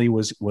 Sue Henley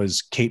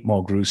was Kate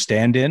Mulgrew's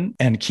stand-in,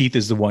 and Keith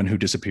is the one who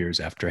disappears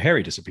after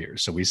Harry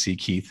disappears. So we see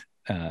Keith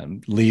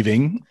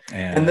leaving.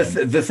 And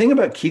the thing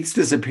about Keith's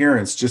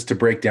disappearance, just to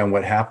break down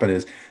what happened,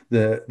 is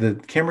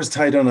the camera's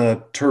tight on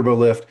a turbo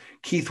lift.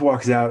 Keith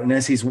walks out, and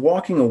as he's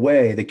walking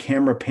away, the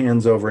camera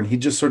pans over and he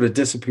just sort of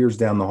disappears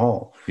down the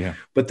hall. Yeah.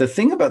 But the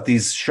thing about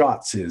these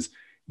shots is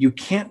you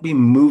can't be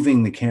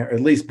moving the camera,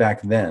 at least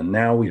back then.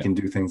 Now we can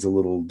do things a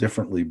little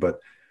differently, but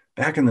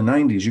back in the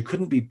 90s, you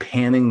couldn't be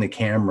panning the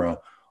camera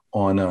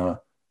on a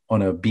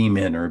beam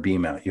in or a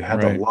beam out. You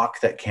had to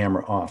lock that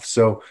camera off.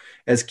 So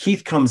as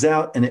Keith comes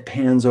out and it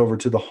pans over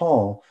to the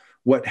hall,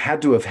 what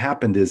had to have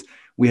happened is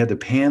we had to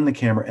pan the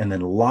camera and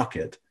then lock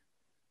it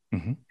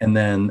and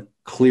then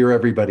clear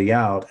everybody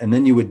out. And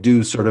then you would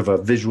do sort of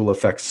a visual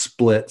effects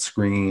split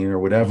screen or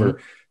whatever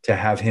to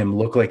have him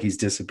look like he's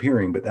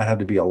disappearing, but that had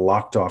to be a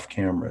locked off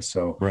camera.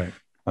 So,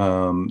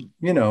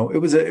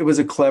 it was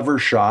a clever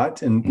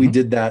shot, and we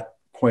did that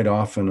quite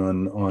often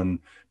on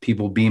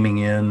people beaming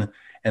in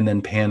and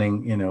then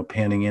panning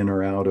in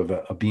or out of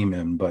a beam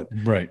in. But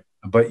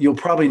you'll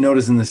probably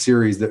notice in the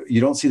series that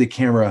you don't see the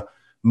camera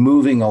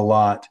moving a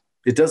lot.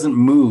 It doesn't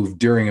move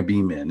during a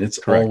beam in. It's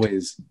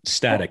always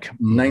static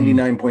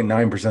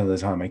 99.9% of the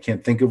time. I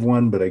can't think of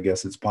one, but I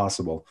guess it's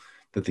possible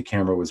that the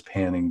camera was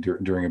panning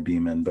during a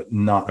beam in, but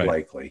not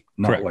likely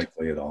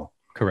at all.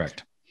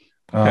 Correct.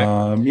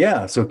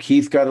 Yeah. So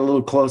Keith got a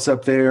little close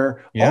up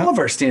there. Yeah. All of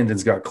our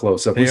stand-ins got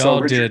close up. They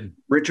all did.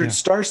 Richard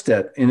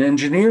Starstedt in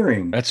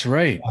engineering. That's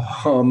right.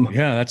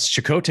 Yeah, that's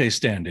Chakotay's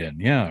stand-in.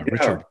 Yeah,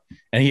 Richard.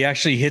 And he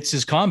actually hits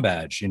his comm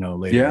badge,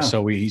 later. Yeah.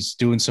 So he's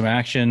doing some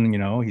action,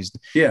 he's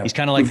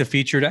kind of like the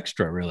featured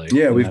extra, really.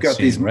 Yeah, we've got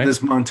this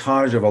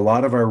montage of a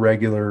lot of our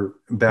regular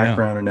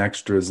background and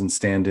extras and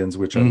stand-ins,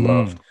 which I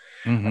loved.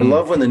 Mm-hmm. I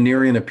love when the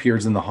Nerian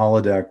appears in the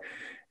holodeck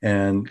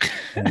and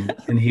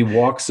he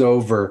walks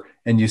over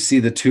and you see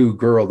the two the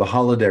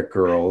holodeck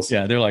girls.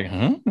 Yeah, they're like,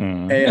 huh?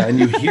 Yeah, and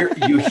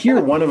you hear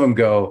one of them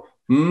go,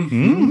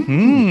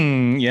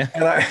 yeah.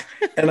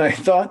 And I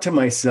thought to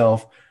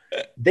myself,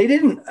 they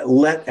didn't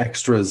let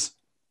extras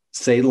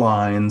say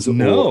lines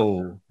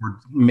or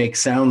make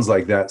sounds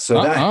like that.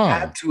 So that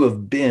had to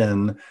have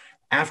been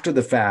after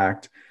the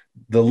fact.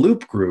 The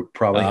Loop group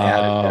probably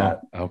added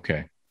that.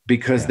 Okay.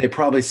 Because they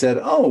probably said,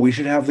 oh, we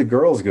should have the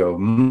girls go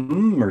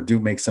or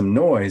make some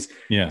noise.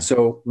 Yeah.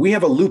 So we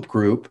have a Loop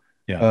group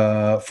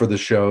for the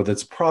show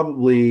that's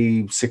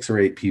probably 6 or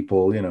 8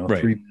 people, 3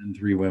 men,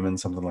 3 women,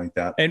 something like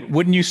that. And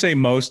wouldn't you say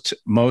most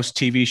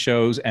TV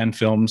shows and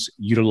films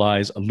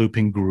utilize a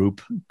looping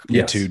group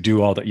to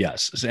do all that?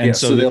 Yes. And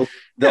so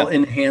they'll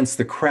enhance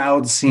the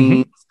crowd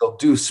scenes. Mm-hmm. They'll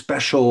do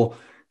special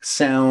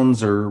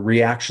sounds or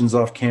reactions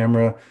off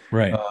camera.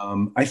 Right.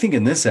 I think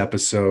in this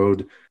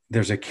episode,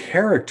 there's a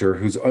character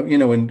who's,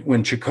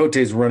 when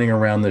Chakotay's running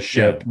around the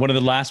ship. One of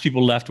the last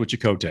people left with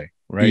Chakotay,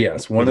 right?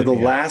 Yes, one of the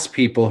last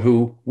people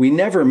who we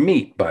never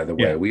meet, by the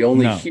way. Yeah. We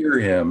only hear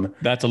him.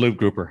 That's a Loop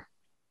grouper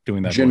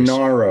doing that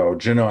Gennaro.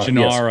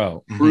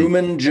 Yes.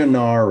 Crewman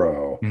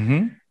Gennaro.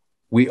 Mm-hmm.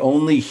 We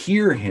only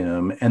hear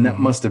him, and that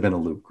must have been a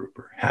Loop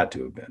grouper. Had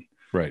to have been.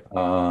 Right.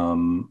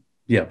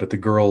 But the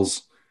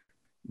girls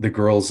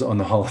on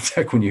the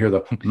holodeck, when you hear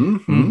the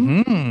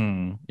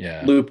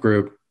Loop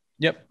group.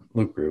 Yep.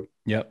 Loop group.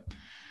 Yep.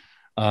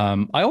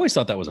 I always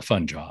thought that was a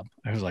fun job.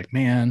 I was like,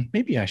 man,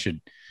 maybe I should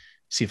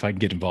see if I can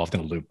get involved in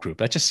a Loop group.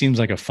 That just seems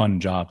like a fun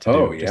job to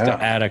do. Just to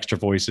add extra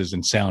voices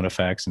and sound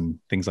effects and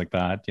things like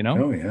that,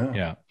 Oh, yeah.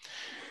 Yeah.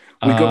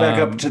 We go back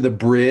up to the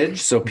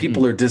bridge. So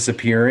people are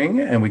disappearing,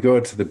 and we go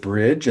out to the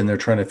bridge, and they're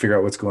trying to figure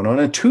out what's going on.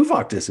 And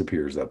Tuvok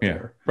disappears up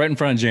there. Right in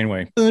front of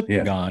Janeway.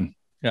 Gone.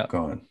 Yeah.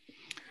 Gone.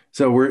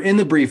 So we're in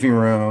the briefing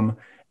room,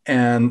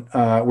 and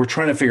we're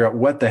trying to figure out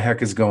what the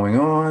heck is going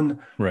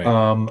on. Right.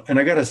 And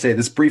I got to say,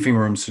 this briefing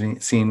room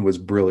scene was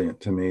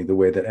brilliant to me, the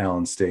way that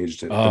Alan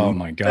staged it. Oh,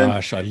 my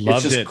gosh. I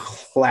loved it.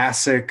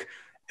 Classic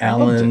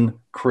Alan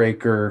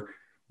Craker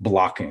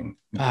blocking.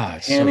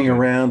 Panning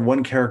around,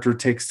 one character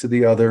takes to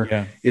the other.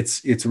 Yeah.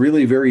 It's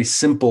really very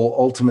simple,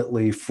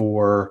 ultimately,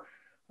 for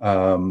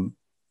the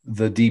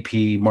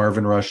DP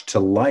Marvin Rush to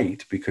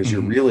light, because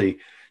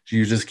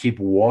you just keep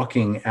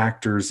walking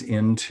actors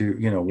into,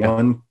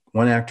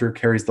 one actor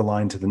carries the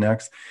line to the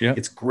next. Yeah.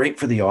 It's great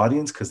for the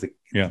audience because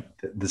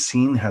the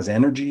scene has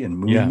energy and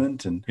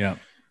movement. And it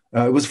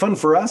was fun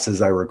for us,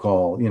 as I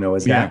recall,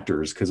 as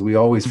actors, because we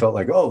always felt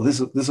like, oh,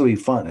 this will be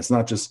fun. It's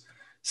not just,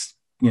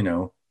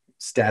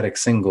 static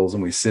singles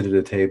and we sit at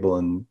a table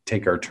and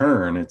take our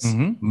turn. It's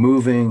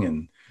moving,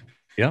 and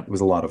it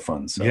was a lot of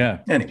fun. So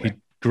anyway,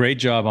 great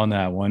job on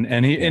that one.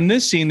 And in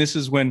this scene, this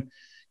is when,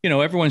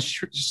 everyone's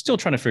still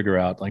trying to figure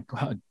out, like,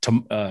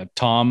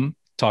 Tom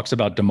talks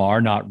about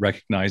Damar not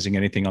recognizing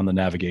anything on the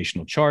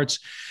navigational charts.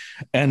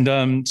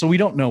 And so we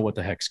don't know what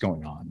the heck's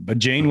going on. But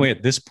Janeway,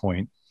 at this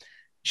point,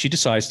 she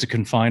decides to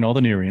confine all the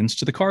Nerians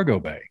to the cargo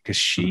bay, because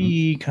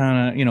she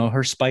kind of,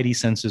 her spidey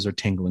senses are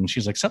tingling.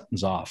 She's like,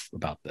 something's off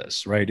about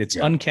this, right? It's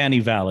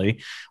uncanny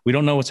valley. We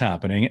don't know what's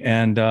happening.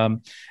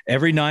 And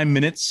every 9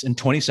 minutes and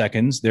 20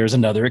 seconds, there's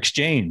another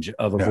exchange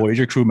of a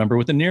Voyager crew member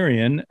with a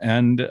Nerian.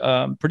 And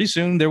pretty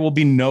soon there will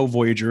be no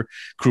Voyager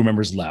crew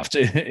members left.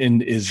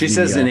 She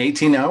says in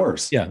 18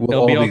 hours, we'll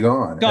all be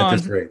gone at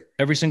this rate.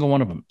 Every single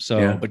one of them.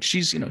 So, but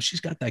she's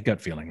got that gut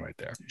feeling right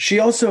there. She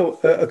also,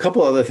 a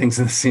couple other things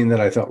in the scene that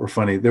I thought were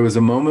funny. There was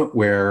a moment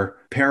where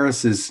Paris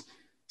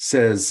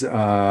says,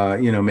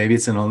 maybe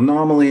it's an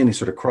anomaly, and he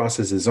sort of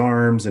crosses his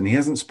arms, and he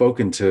hasn't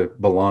spoken to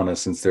B'Elanna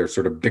since their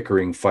sort of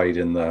bickering fight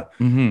in the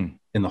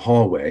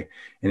hallway,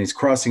 and he's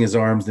crossing his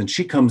arms. Then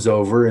she comes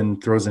over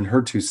and throws in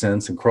her 2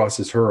 cents and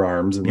crosses her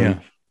arms. And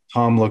then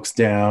Tom looks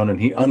down and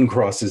he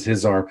uncrosses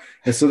his arm.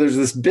 And so there's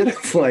this bit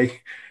of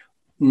like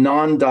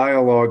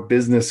non-dialogue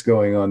business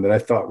going on that I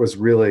thought was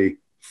really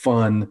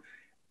fun.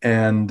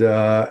 And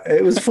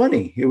it was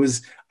funny.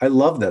 I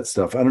love that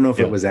stuff. I don't know if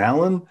it was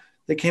Alan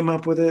that came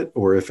up with it,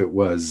 or if it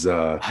was,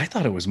 I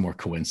thought it was more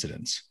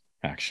coincidence,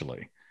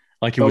 actually.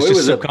 Like it was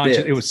just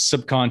subconscious. It was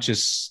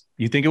subconscious.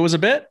 You think it was a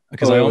bit?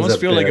 Because I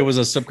almost feel like it was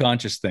a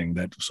subconscious thing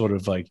that sort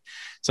of like,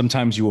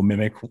 sometimes you will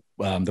mimic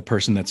the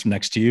person that's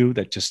next to you.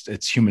 That just,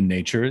 it's human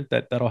nature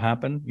that'll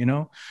happen,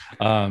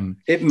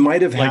 It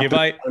might have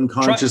happened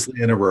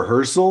unconsciously in a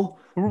rehearsal,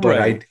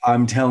 but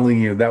I'm telling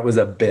you, that was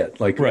a bit.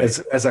 Like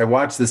as I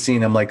watched the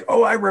scene, I'm like,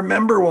 oh, I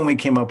remember when we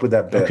came up with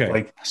that bit. Okay.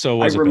 Like,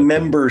 so I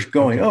remember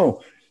going,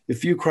 oh,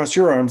 if you cross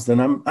your arms,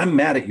 then I'm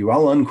mad at you.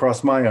 I'll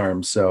uncross my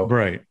arms. So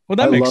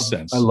Well, that makes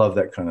sense. I love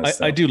that kind of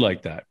stuff. I do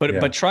like that.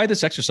 But try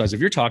this exercise. If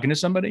you're talking to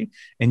somebody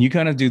and you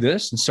kind of do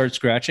this and start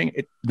scratching,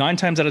 9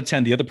 times out of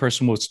 10, the other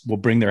person will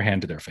bring their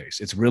hand to their face.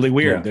 It's really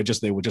weird. Yeah.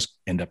 They will just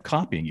end up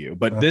copying you.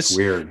 But That's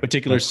weird.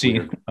 Particular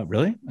scene, oh,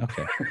 really?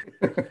 Okay.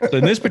 So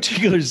in this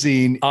particular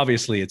scene,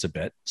 obviously it's a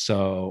bit.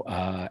 So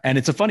and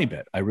it's a funny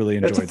bit. I really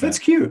enjoyed that. That's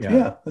cute.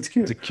 Yeah, that's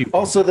cute. It's a cute.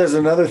 Also, there's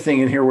another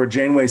thing in here where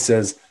Janeway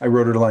says, I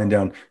wrote her line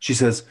down. She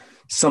says,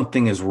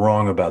 something is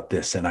wrong about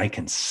this and I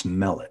can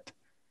smell it.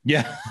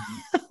 Yeah.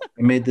 I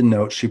made the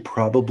note. She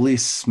probably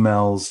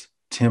smells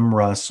Tim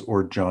Russ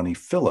or Johnny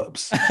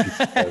Phillips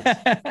because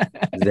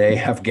they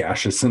have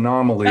gaseous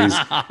anomalies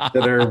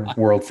that are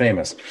world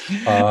famous.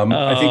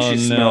 I think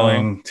she's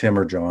smelling Tim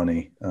or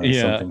Johnny.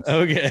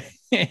 Okay.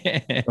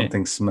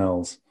 Something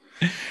smells.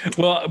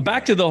 Well,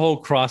 back to the whole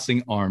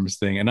crossing arms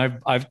thing. And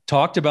I've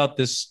talked about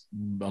this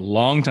a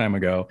long time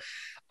ago.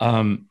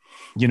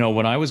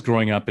 When I was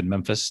growing up in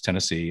Memphis,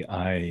 Tennessee,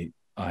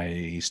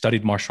 I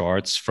studied martial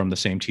arts from the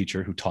same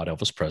teacher who taught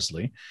Elvis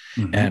Presley.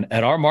 Mm-hmm. And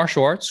at our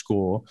martial arts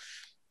school,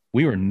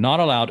 we were not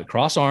allowed to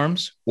cross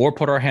arms or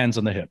put our hands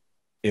on the hip.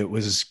 It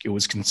was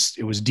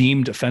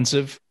deemed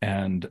offensive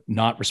and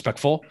not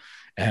respectful.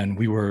 And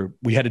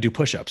we had to do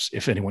push-ups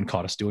if anyone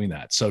caught us doing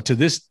that. So to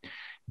this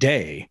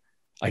day,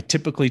 I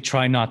typically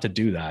try not to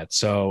do that.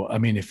 So, I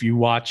mean, if you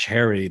watch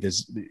Harry,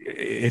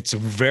 it's a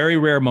very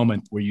rare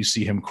moment where you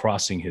see him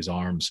crossing his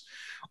arms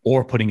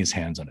or putting his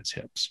hands on his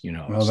hips,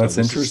 Well, that's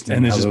interesting.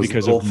 And this is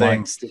because of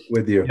things stick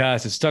with you.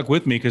 Yes, it stuck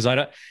with me because I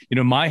don't,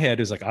 my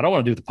head is like, I don't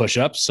want to do the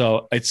push-ups.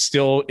 So it's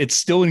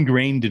still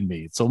ingrained in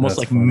me. It's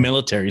almost funny.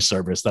 Military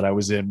service that I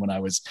was in when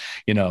I was,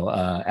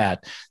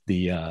 at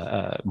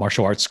the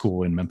martial arts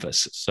school in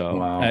Memphis. So,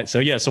 wow.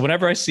 So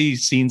whenever I see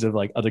scenes of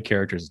like other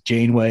characters,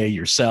 Janeway,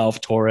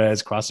 yourself,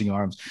 Torres, crossing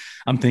arms,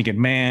 I'm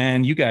thinking,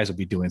 man, you guys will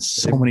be doing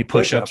so many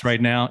push-ups right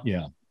now.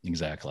 Yeah,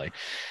 exactly.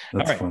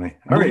 That's funny.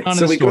 All right.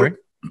 So we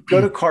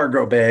go to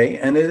cargo bay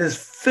and it is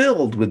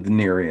filled with the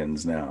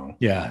Nerians now.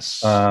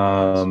 Yes.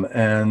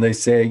 And they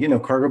say,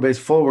 cargo bay's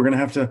full. We're going to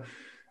have to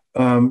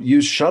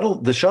use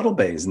the shuttle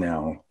bays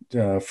now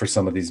for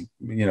some of these,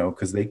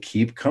 because they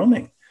keep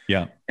coming.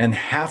 Yeah. And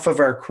half of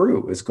our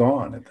crew is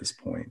gone at this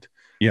point.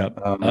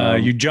 Yeah.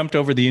 You jumped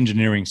over the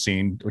engineering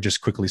scene. Or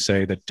just quickly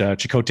say that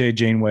Chakotay,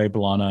 Janeway,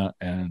 B'Elanna,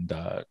 and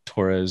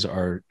Torres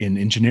are in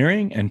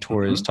engineering. And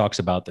Torres talks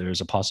about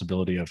there's a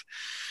possibility of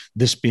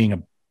this being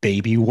a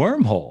baby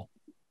wormhole.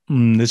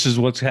 This is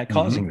what's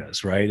causing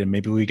this, right? And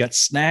maybe we got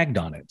snagged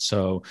on it.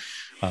 So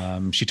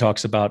she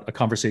talks about a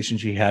conversation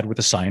she had with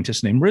a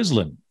scientist named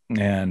Rislin.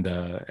 And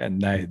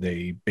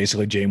they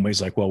basically, Janeway's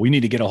like, well, we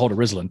need to get a hold of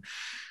Rislin.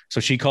 So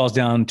she calls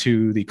down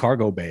to the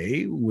cargo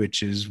bay,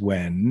 which is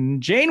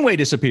when Janeway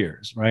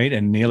disappears, right?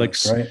 And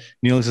Neelix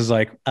is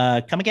like,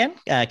 come again?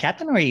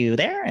 Captain, are you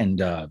there? And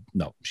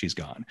no, she's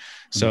gone.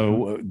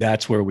 So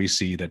that's where we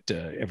see that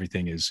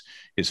everything is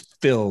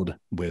filled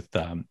with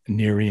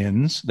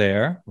Nerians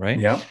there, right?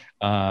 Yeah.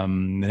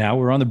 Now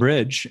we're on the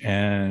bridge.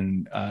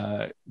 And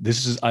I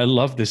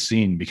love this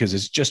scene because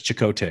it's just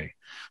Chakotay.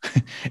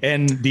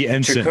 And the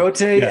ensign.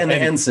 Chakotay and the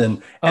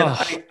ensign.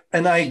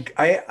 And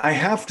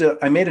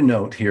I made a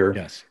note here.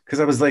 Yes.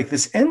 Because I was like,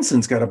 this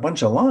ensign's got a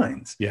bunch of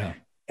lines. Yeah.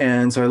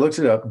 And so I looked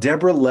it up.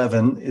 Deborah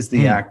Levin is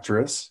the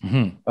actress.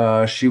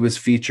 Mm-hmm. She was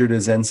featured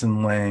as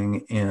Ensign Lang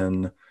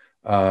in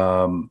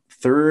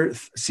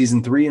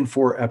season 3 and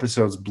 4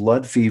 episodes,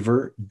 Blood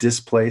Fever,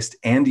 Displaced,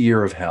 and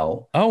Year of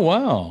Hell. Oh,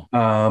 wow.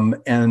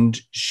 And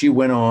she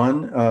went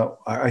on,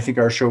 I think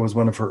our show was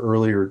one of her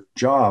earlier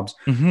jobs,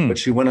 but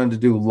she went on to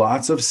do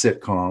lots of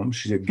sitcoms.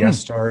 She did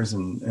guest stars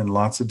in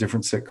lots of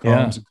different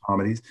sitcoms and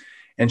comedies.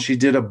 And she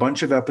did a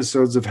bunch of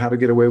episodes of How to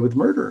Get Away with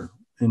Murder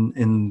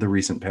in the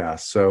recent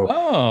past.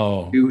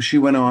 So she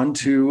went on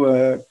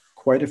to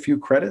quite a few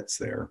credits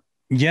there.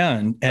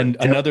 Yeah. And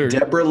another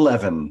Deborah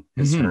Levin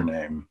is her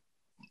name.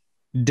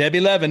 Debbie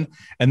Levin.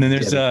 And then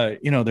there's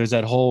there's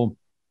that whole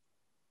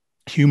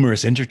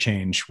humorous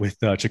interchange with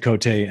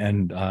Chakotay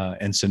and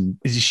Ensign.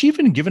 Is she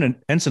even given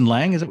an Ensign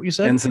Lang? Is that what you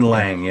said? Ensign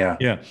Lang, yeah.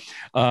 Yeah.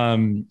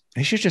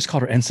 They should just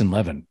call her Ensign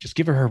Levin. Just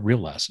give her real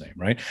last name,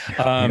 right?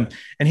 And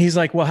he's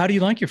like, well, how do you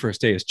like your first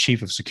day as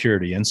chief of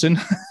security, Ensign?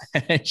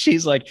 And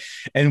she's like,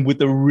 and with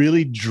the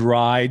really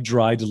dry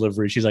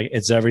delivery, she's like,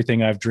 it's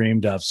everything I've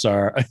dreamed of,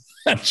 sir.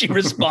 She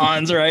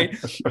responds, right?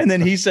 And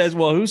then he says,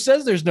 well, who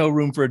says there's no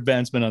room for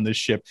advancement on this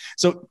ship?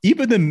 So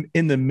even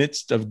in the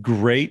midst of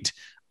great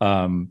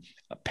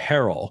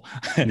peril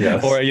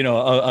or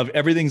of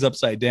everything's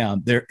upside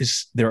down, there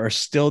are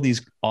still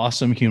these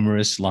awesome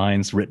humorous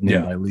lines written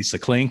in by Lisa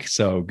Klink.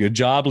 So good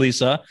job,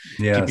 Lisa.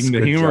 Keeping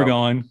the humor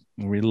going.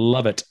 We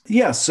love it.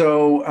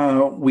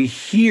 So we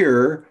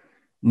hear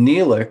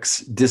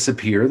Neelix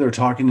disappear. They're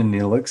talking to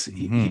Neelix.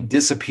 He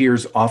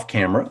disappears off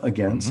camera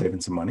again, saving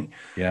some money.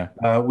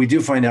 Yeah. We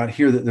do find out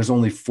here that there's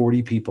only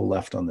 40 people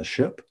left on the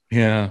ship.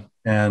 Yeah.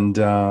 And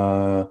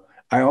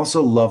I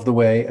also love the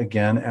way,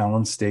 again,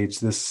 Alan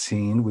staged this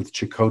scene with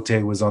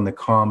Chakotay was on the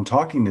comm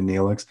talking to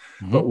Neelix.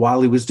 But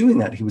while he was doing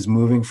that, he was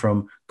moving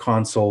from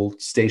console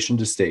station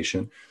to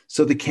station.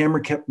 So the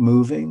camera kept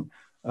moving.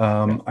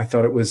 I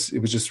thought it was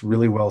just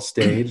really well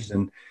staged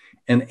and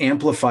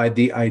amplified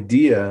the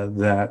idea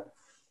that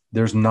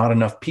there's not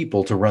enough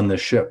people to run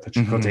this ship.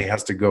 Chakotay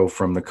has to go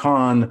from the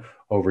con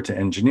over to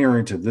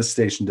engineering, to this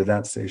station, to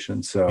that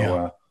station.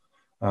 So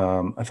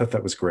I thought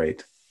that was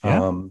great.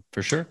 Yeah,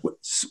 for sure.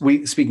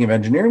 Speaking of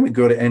engineering, we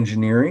go to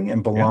engineering,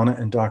 and B'Elanna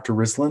and Dr.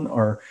 Ruslan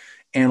are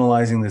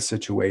analyzing this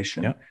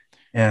situation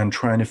and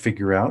trying to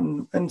figure out.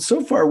 And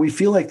so far, we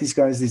feel like these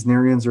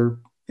Nerians are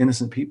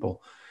innocent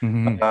people.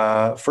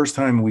 First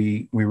time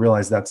we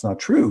realize that's not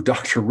true.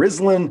 Dr.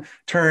 Ruslan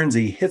turns,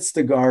 he hits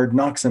the guard,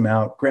 knocks him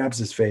out, grabs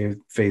his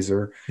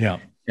phaser,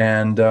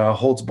 and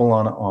holds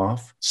B'Elanna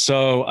off.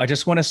 So I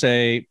just want to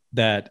say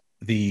that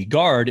the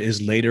guard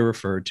is later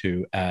referred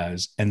to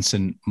as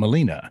Ensign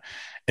Molina.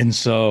 And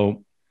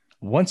so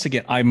once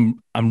again,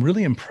 I'm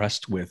really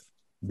impressed with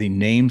the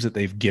names that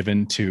they've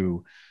given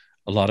to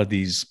a lot of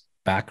these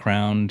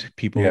background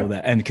people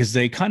and because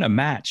they kind of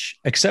match,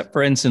 except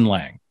for Ensign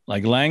Lang.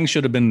 Like Lang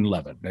should have been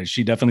 11.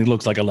 She definitely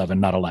looks like 11,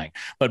 not a Lang.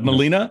 But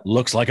Molina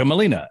looks like a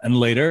Molina. And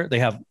later they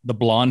have the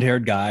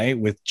blonde-haired guy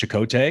with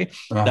Chakotay.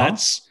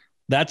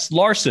 That's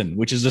Larson,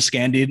 which is a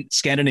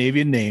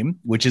Scandinavian name,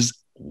 which is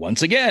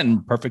once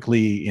again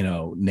perfectly,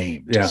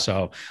 named.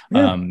 So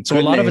so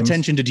a lot of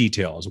attention to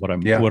detail is what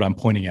I'm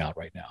pointing out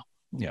right now.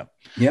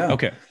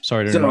 Okay,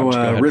 sorry to interrupt.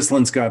 So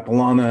Ruslan's got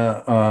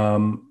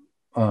B'Elanna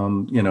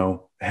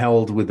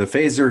held with the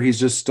phaser he's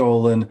just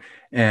stolen,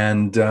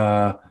 and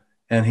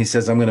he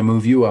says, I'm going to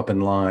move you up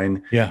in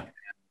line.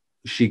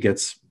 She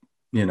gets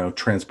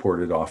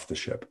transported off the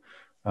ship.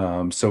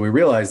 So we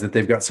realize that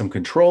they've got some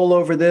control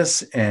over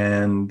this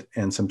and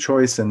some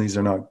choice, and these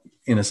are not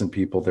innocent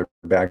people, they're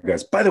bad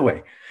guys. By the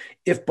way,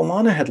 if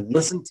B'Elanna had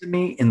listened to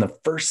me in the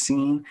first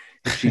scene,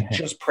 if she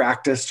just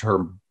practiced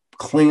her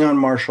Klingon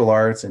martial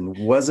arts and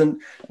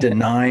wasn't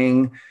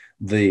denying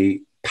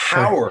the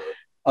power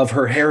of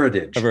her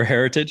heritage.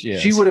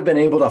 She would have been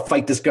able to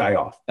fight this guy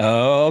off.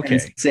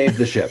 And save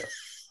the ship.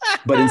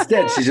 But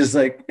instead, she's just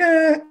like,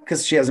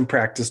 because she hasn't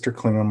practiced her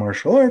Klingon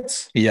martial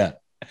arts.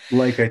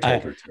 Like I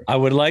told her to. I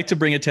would like to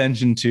bring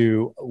attention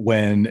to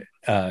when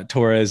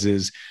Torres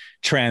is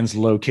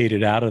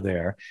translocated out of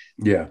there.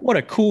 What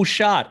a cool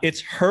shot.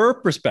 It's her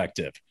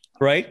perspective,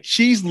 right?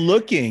 She's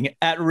looking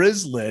at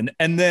Ruslan,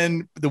 and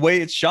then the way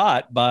it's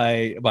shot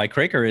by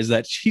Craker is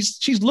that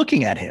she's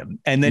looking at him,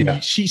 and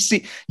then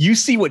you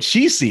see what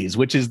she sees,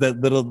 which is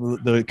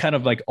the kind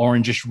of like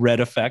orangish red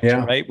effect,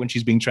 right? When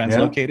she's being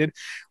translocated,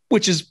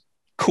 which is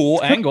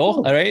cool angle.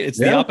 All right. It's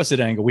the opposite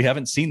angle. We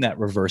haven't seen that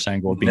reverse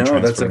angle being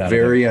transferred. That's a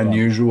very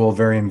unusual,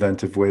 very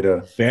inventive way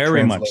to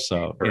very much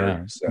so.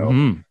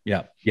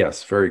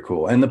 Yes, very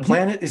cool. And the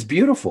planet is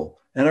beautiful,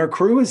 and our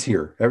crew is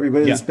here.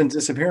 Everybody that's been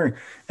disappearing,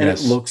 and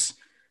it looks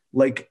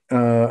like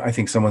I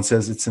think someone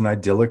says it's an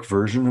idyllic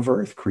version of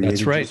Earth created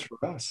just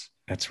for us.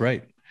 That's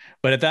right.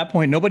 But at that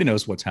point, nobody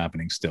knows what's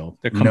happening still.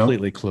 They're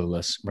completely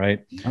clueless,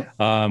 right?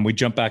 We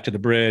jump back to the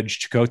bridge.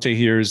 Chakotay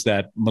hears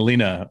that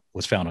Molina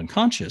was found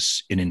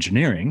unconscious in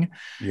engineering.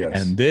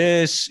 And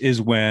this is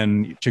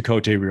when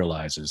Chakotay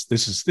realizes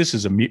this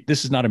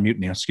is not a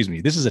mutiny, excuse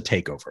me. This is a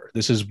takeover.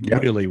 This is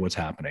really what's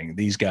happening.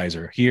 These guys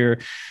are here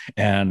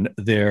and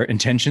their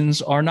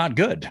intentions are not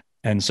good.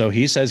 And so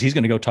he says he's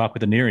going to go talk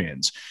with the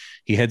Nerians.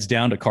 He heads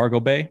down to cargo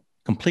bay,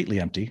 completely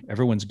empty.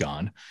 Everyone's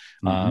gone.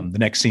 The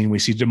next scene, we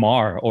see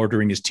Damar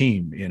ordering his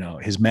team,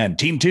 his men,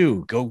 team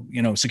 2, go,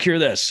 secure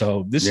this.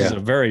 So this is a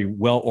very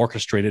well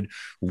orchestrated,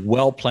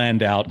 well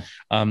planned out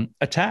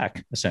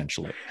attack,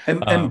 essentially.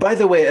 And by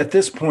the way, at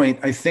this point,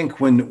 I think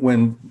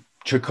when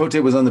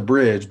Chakotay was on the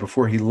bridge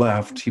before he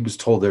left, he was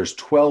told there's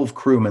 12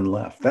 crewmen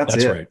left. That's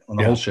it right. On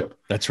the whole ship.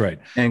 That's right.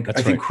 And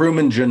I think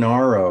crewman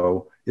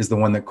Gennaro is the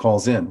one that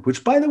calls in,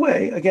 which, by the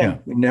way, again,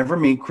 we never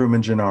meet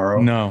crewman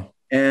Gennaro. No.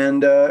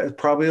 And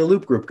probably a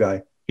loop group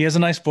guy. He has a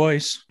nice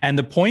voice. And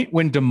the point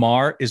when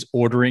Damar is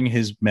ordering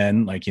his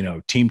men, like,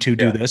 team 2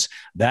 do this,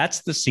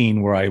 that's the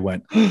scene where I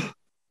went,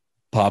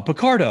 Bob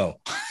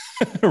Picardo.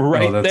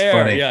 There.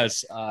 Funny.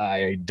 Yes.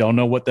 I don't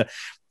know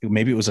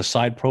maybe it was a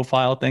side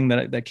profile thing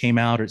that came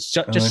out, or it's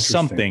just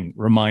something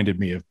reminded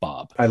me of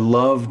Bob.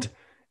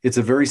 It's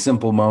a very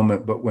simple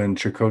moment, but when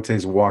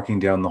Chakotay's walking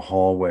down the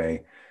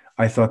hallway,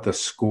 I thought the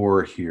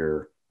score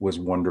here was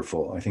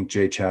wonderful. I think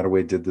Jay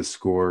Chataway did the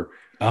score.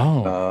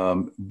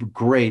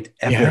 Great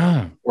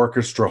epic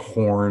orchestra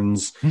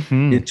horns.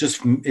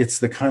 It's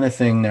the kind of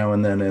thing now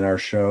and then in our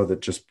show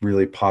that just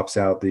really pops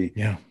out the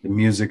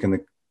music and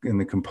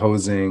the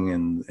composing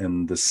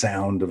and the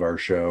sound of our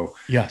show.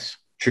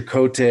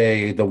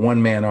 Chakotay, the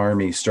one-man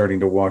army,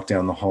 starting to walk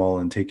down the hall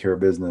and take care of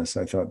business.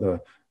 I thought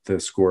the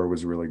score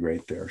was really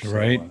great there.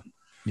 So,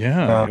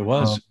 it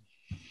was.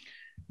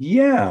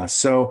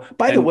 So,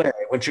 by the way,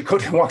 when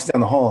Chakotay walks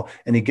down the hall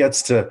and he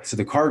gets to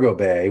the cargo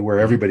bay where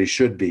everybody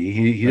should be,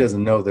 he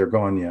doesn't know they're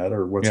gone yet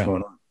or what's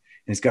going on.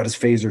 And he's got his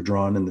phaser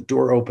drawn and the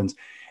door opens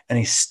and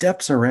he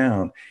steps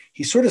around.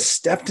 He sort of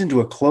stepped into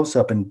a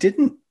close-up and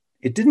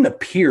it didn't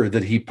appear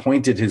that he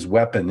pointed his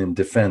weapon in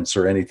defense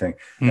or anything.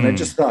 And I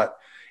just thought,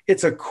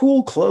 it's a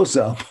cool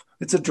close-up.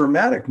 It's a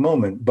dramatic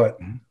moment, but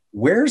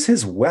where's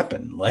his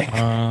weapon? Like,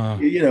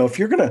 if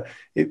you're going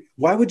to,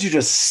 why would you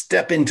just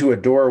step into a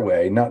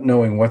doorway, not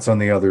knowing what's on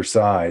the other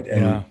side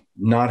and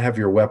not have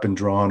your weapon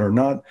drawn or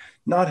not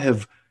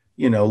have,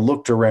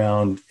 looked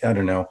around? I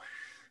don't know.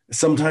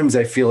 Sometimes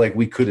I feel like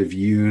we could have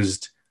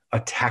used a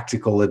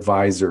tactical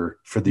advisor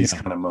for these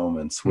kind of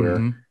moments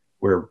where,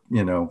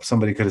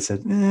 somebody could have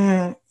said,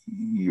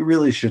 you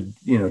really should,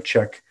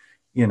 check,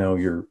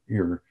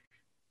 your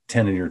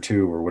 10 and your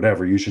 2 or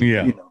whatever. You should,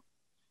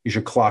 you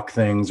should clock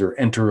things or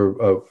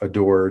enter a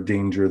door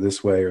danger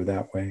this way or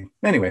that way.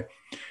 Anyway,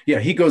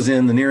 he goes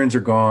in, the Nereans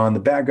are gone.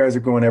 The bad guys are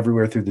going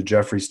everywhere through the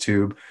Jeffries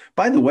tube.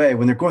 By the way,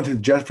 when they're going through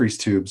the Jeffries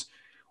tubes,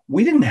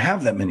 we didn't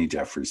have that many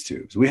Jeffries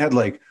tubes. We had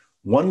like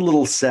one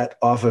little set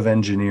off of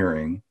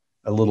engineering,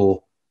 a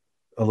little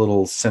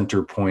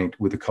center point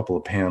with a couple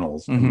of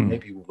panels, and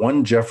maybe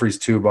one Jeffries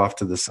tube off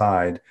to the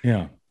side.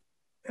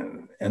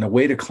 And a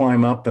way to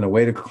climb up and a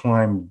way to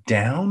climb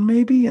down,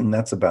 maybe. And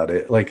that's about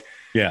it. Like,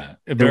 there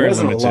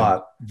wasn't limited. A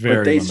lot.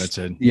 Very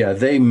limited. Yeah,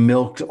 they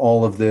milked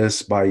all of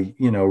this by,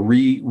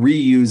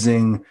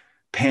 reusing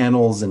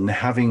panels and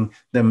having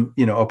them,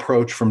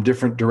 approach from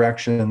different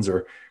directions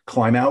or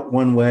climb out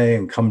one way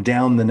and come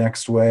down the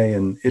next way.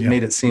 And it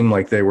made it seem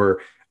like they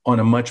were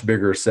on a much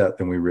bigger set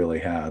than we really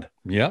had.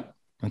 Yeah,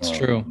 that's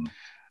true.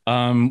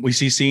 We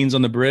see scenes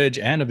on the bridge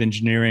and of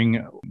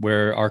engineering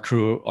where our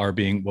crew are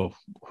being,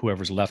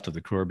 whoever's left of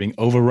the crew are being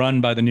overrun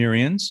by the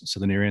Nereans. So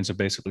the Nereans have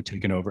basically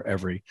taken over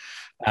every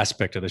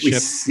aspect of the ship. We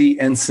see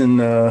Ensign,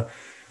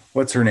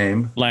 what's her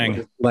name?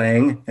 Lang.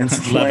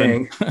 Ensign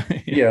Lang.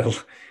 Yeah.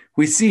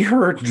 We see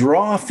her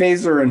draw a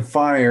phaser and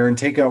fire and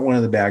take out one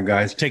of the bad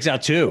guys. Takes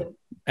out 2.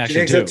 Actually, she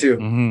takes out 2.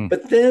 Mm-hmm.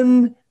 But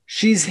then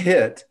she's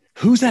hit.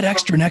 Who's that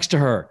extra next to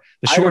her?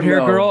 The short hair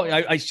girl?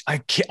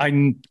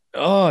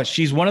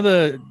 She's one of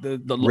the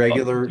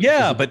regular.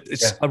 But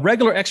it's a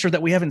regular extra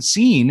that we haven't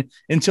seen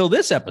until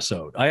this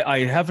episode.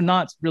 I have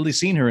not really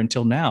seen her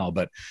until now,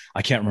 but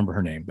I can't remember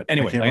her name. But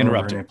anyway, I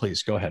interrupted.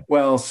 Please go ahead.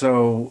 Well,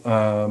 so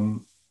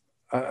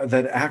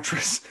that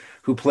actress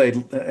who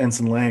played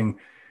Ensign Lang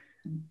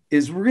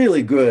is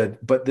really good,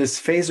 but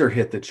this phaser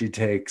hit that she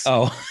takes,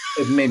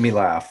 it made me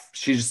laugh.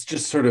 She's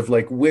just sort of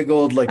like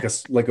wiggled like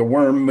a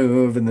worm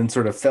move and then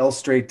sort of fell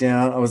straight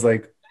down. I was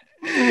like,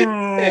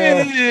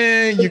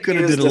 you could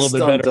have did a little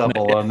bit better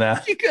double on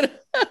that. You could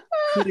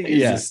have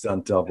used a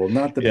stunt double.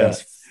 Not the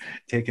best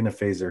taking a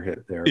phaser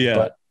hit there. Yeah.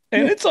 But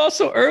it's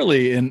also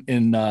early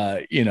in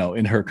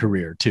her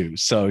career too.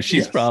 So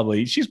she's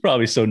probably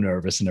so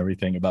nervous and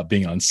everything about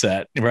being on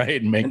set,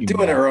 right? And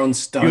doing her own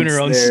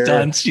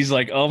stunts. She's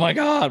like, oh my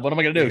God, what am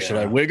I going to do? Should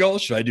I wiggle?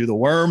 Should I do the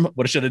worm?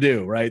 What should I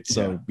do? Right.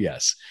 So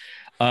yes.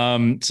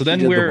 So then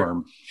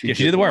she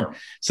did the worm.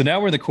 So now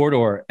we're in the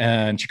corridor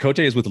and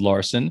Chakotay is with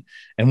Larson.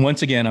 And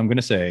once again, I'm going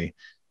to say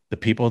the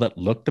people that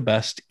look the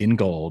best in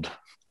gold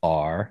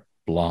are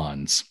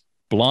blondes.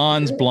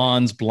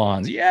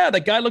 Blondes. Yeah,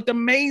 that guy looked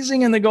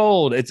amazing in the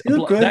gold. It's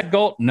that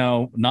gold.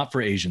 No, not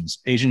for Asians.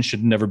 Asians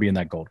should never be in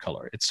that gold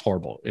color. It's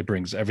horrible. It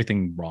brings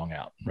everything wrong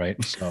out,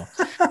 right? So,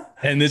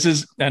 and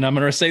I'm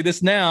going to say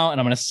this now, and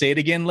I'm going to say it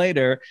again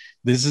later.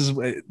 This is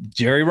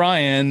Jeri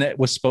Ryan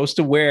was supposed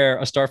to wear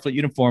a Starfleet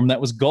uniform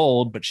that was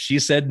gold, but she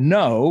said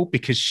no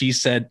because she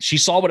said she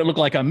saw what it looked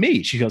like on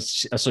me. She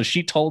goes, so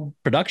she told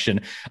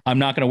production, "I'm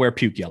not going to wear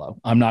puke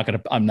yellow.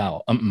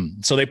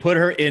 So they put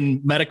her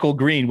in medical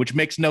green, which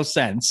makes no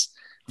sense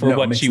for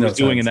what she was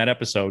doing in that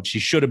episode. She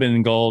should have been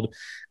in gold.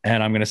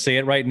 And I'm going to say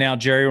it right now,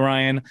 Jeri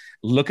Ryan,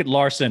 look at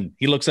Larson.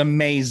 He looks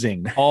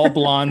amazing. All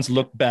blondes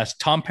look best.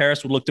 Tom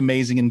Paris would look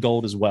amazing in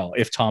gold as well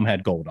if Tom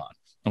had gold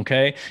on.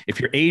 Okay. If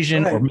you're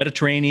Asian or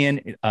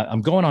Mediterranean,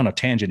 I'm going on a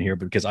tangent here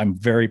because I'm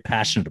very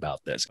passionate about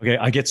this. Okay.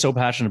 I get so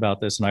passionate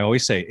about this. And I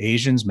always say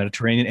Asians,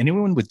 Mediterranean,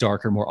 anyone with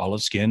darker, more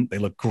olive skin, they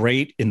look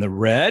great in the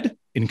red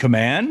in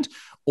command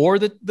or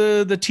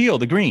the teal,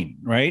 the green,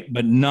 right?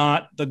 But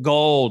not the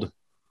gold.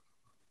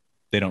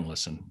 They don't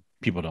listen.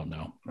 People don't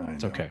know.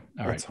 It's okay.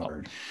 All right. That's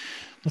hard.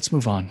 Let's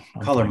move on.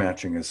 Color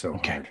matching is so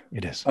hard.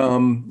 It is.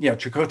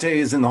 Chakotay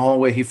is in the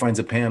hallway. He finds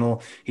a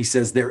panel. He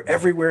says they're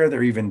everywhere.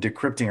 They're even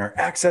decrypting our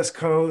access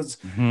codes.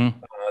 Mm-hmm.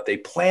 They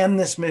plan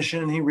this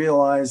mission, he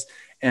realized.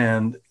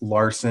 And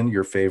Larson,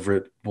 your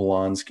favorite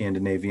blonde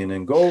Scandinavian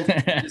in gold,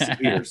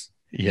 disappears.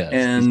 Yes.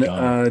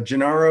 And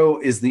Gennaro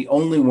is the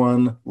only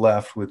one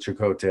left with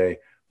Chakotay.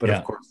 But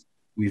of course,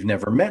 we've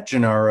never met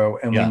Gennaro,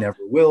 and we never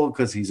will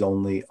because he's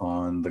only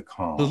on the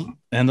comm.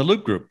 And the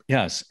loop group,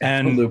 yes.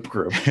 And the loop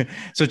group.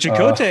 So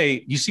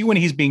Chakotay, you see when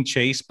he's being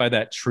chased by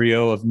that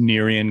trio of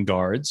Nerean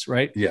guards,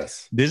 right?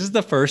 Yes. This is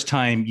the first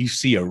time you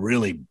see a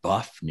really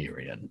buff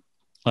Nerean.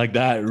 Like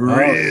that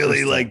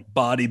really like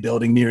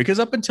bodybuilding Nerean. Because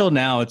up until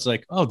now, it's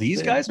like, oh,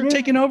 these guys are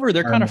taking over.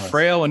 They're kind of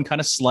frail and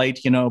kind of slight,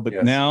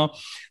 but now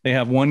they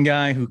have one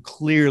guy who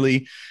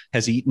clearly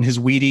has eaten his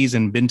Wheaties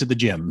and been to the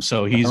gym.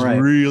 So he's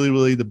really,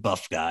 really the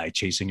buff guy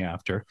chasing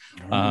after.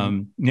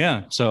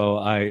 So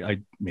I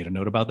made a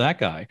note about that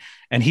guy.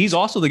 And he's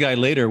also the guy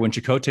later when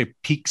Chakotay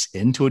peeks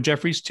into a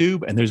Jeffries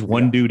tube and there's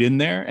one dude in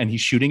there and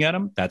he's shooting at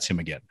him. That's him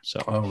again. So,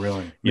 oh,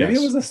 really? Maybe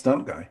it was a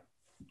stunt guy.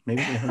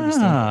 Maybe they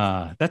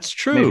understand. That's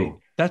true.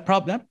 Maybe.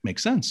 That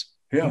makes sense.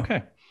 Yeah.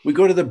 Okay. We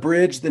go to the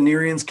bridge. The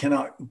Nereans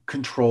cannot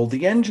control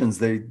the engines.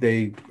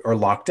 They are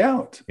locked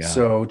out. Yeah.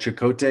 So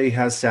Chakotay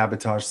has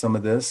sabotaged some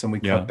of this, and we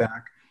cut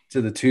back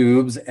to the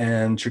tubes,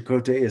 and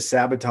Chakotay is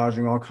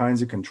sabotaging all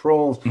kinds of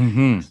controls.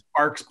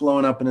 Sparks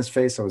blowing up in his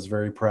face. I was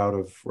very proud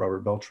of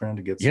Robert Beltran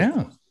to get some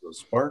of those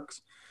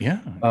sparks. Yeah.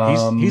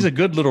 He's a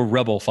good little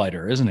rebel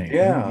fighter, isn't he?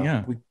 Yeah.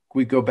 Yeah.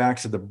 We go back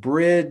to the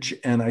bridge,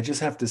 and I just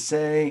have to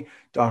say,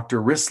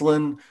 Dr.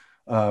 Rislin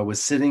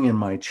was sitting in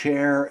my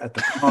chair at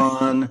the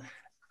con,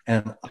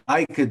 and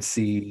I could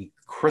see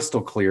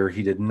crystal clear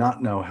he did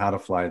not know how to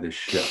fly this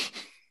ship.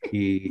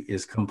 He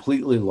is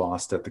completely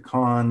lost at the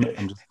con.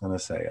 I'm just going to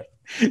say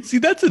it. See,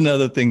 that's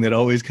another thing that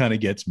always kind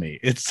of gets me.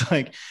 It's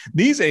like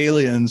these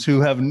aliens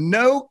who have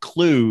no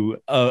clue,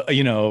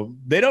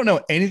 they don't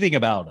know anything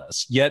about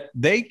us, yet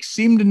they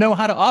seem to know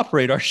how to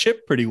operate our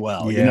ship pretty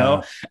well,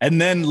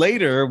 And then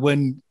later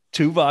when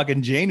Tuvok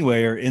and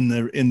Janeway are in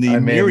the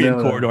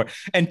Miriam corridor,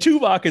 and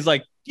Tuvok is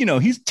like,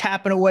 he's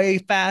tapping away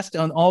fast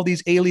on all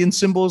these alien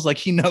symbols. Like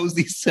he knows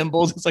these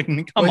symbols. It's like,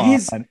 come on.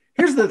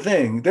 Here's the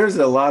thing. There's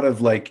a lot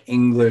of like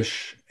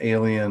English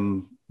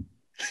alien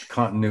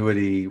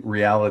continuity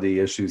reality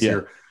issues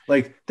here.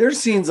 Like there's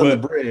scenes on the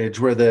bridge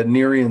where the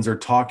Nereans are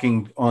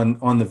talking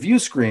on the view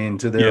screen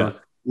to their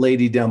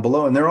lady down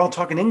below, and they're all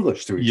talking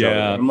English to each other.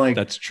 I'm like,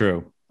 that's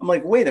true. I'm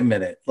like, wait a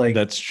minute. Like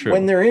that's true.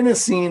 When they're in a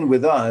scene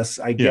with us,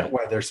 I get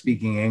why they're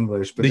speaking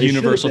English, but the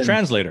universal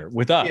translator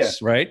with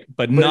us, right?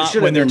 But not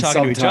when they're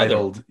talking to each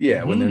other.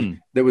 Yeah,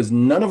 when there was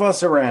none of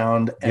us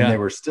around, and they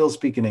were still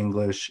speaking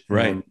English.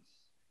 Right.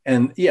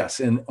 And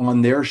yes, and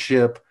on their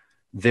ship,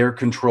 their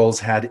controls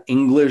had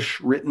English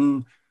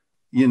written,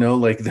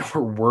 like there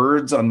were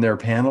words on their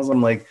panels.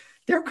 I'm like,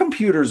 their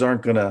computers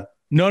aren't gonna.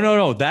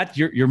 No. That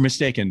you're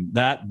mistaken.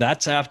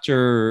 That's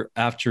after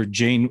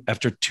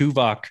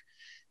Tuvok.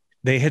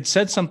 They had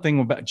said something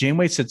about,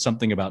 Janeway said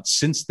something about,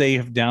 since they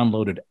have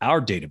downloaded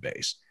our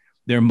database,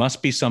 there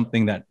must be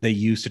something that they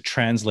use to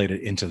translate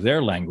it into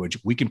their language.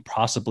 We can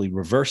possibly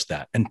reverse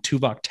that. And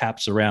Tuvok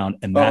taps around,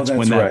 and that's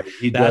when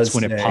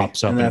it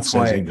pops up. And that's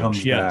why it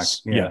comes back.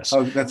 Yes.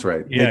 Oh, that's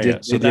right. They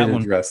did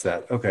address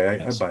that. Okay,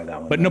 I buy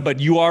that one. But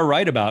you are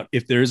right about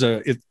if there's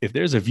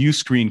a view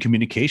screen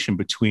communication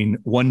between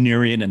one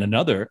Nerian and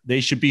another,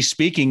 they should be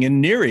speaking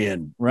in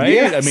Nerian, right?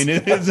 Yes. I mean,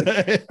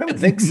 I would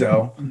think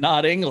so.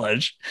 Not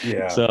English.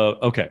 Yeah. So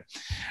okay, all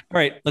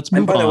right. Let's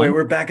move on. And by the way,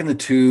 we're back in the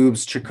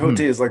tubes.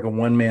 Chakotay is like a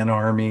one-man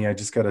army. I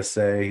just got to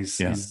say,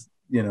 he's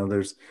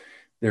there's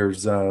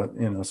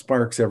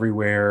sparks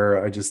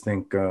everywhere. I just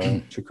think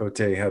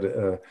Chakotay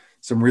had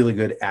some really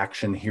good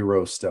action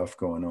hero stuff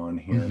going on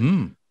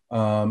here.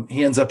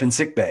 He ends up in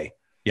sickbay.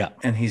 Yeah.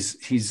 And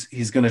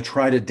he's going to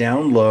try to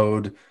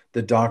download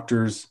the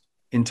doctor's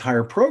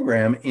entire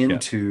program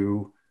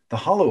into the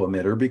holo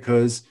emitter,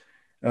 because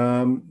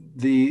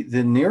the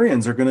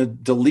Nereans are going to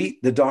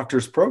delete the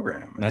doctor's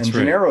program. That's and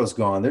right. Gennaro's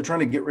gone. They're trying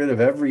to get rid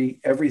of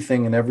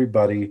everything and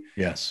everybody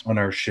on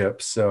our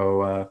ship.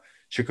 So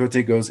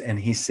Chakotay goes and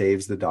he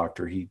saves the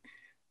doctor. He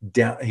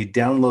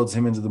downloads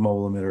him into the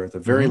mobile emitter at the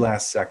very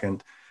last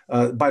second.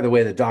 By the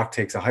way, the doc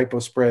takes a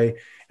hypospray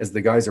as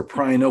the guys are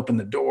prying open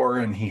the door,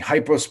 and he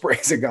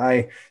hyposprays a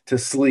guy to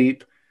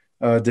sleep,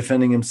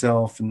 defending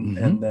himself.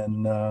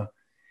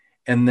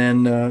 And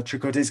then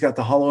Chakotay's got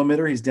the holo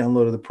emitter. He's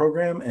downloaded the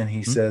program, and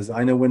he says,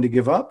 I know when to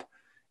give up.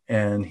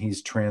 And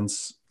he's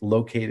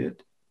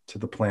translocated to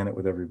the planet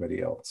with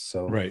everybody else.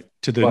 So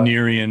to the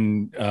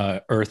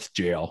Nerian Earth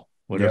jail,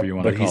 whatever you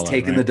want to call it. But he's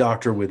taking the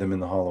doctor with him in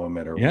the holo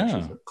emitter. Yeah.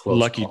 Which is a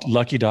close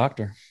lucky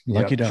doctor.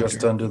 Lucky doctor.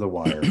 Just under the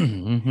wire.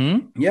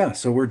 Yeah.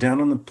 So we're down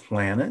on the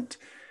planet,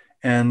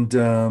 and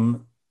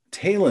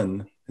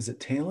Talon. Is it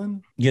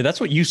Talon? Yeah, that's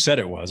what you said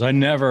it was. I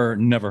never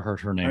heard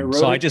her name.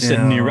 So I just said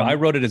I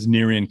wrote it as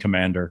Nerian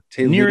commander.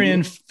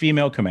 Nerian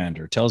female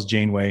commander tells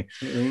Janeway.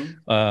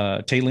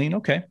 Talene,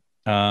 okay.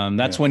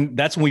 That's when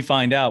we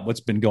find out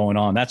what's been going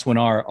on. That's when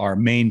our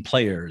main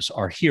players,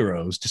 our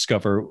heroes,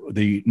 discover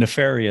the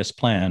nefarious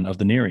plan of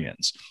the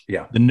Nerians.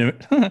 Yeah.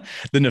 The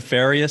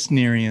nefarious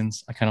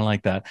Nerians. I kind of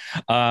like that.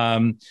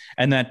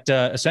 And that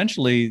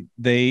essentially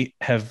they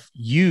have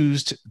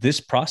used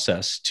this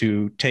process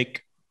to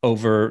take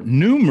over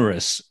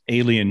numerous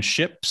alien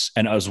ships,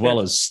 and as well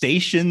as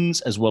stations,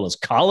 as well as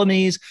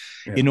colonies,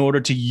 in order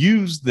to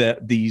use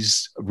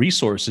these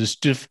resources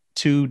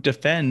to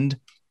defend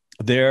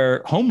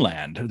their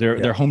homeland,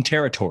 their home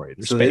territory,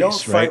 their so space. They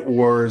don't fight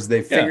wars.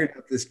 They figured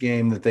out this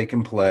game that they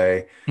can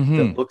play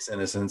that looks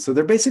innocent. So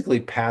they're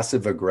basically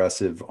passive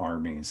aggressive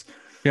armies.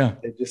 Yeah.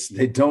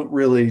 They don't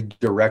really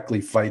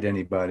directly fight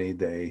anybody.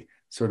 They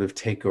sort of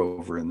take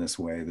over in this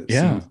way that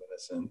seems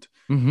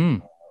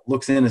innocent.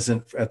 Looks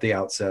innocent at the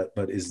outset,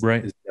 but is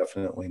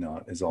definitely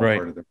not, is all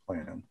part of their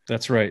plan.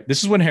 That's right.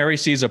 This is when Harry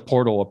sees a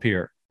portal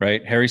appear,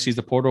 right? Harry sees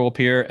the portal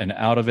appear, and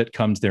out of it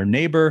comes their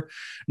neighbor,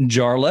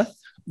 Jarlath,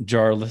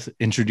 Jarlath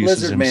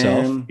introduces Lizard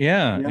himself. Man.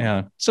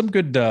 Yeah. Some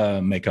good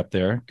makeup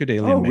there. Good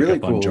alien makeup really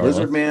cool. on Jarlath.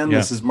 Lizard Man. Yeah.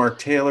 This is Mark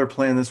Taylor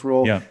playing this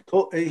role. Yeah.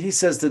 He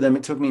says to them,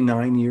 it took me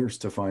 9 years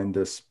to find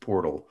this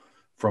portal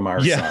from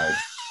our side.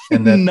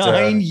 And that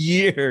 9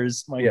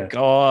 years. My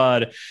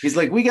God. He's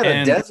like, we got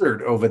a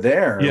desert over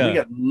there. Yeah. We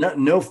got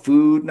no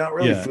food, not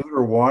really food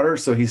or water.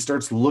 So he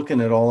starts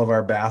looking at all of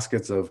our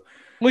baskets of.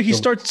 Well, he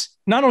starts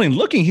not only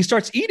looking, he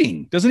starts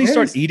eating. Doesn't he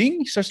start eating?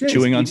 He starts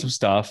chewing on some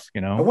stuff,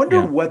 you know. I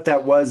wonder what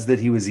that was that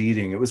he was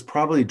eating. It was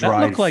probably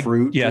dried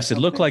fruit. Yes, it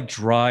looked like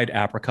dried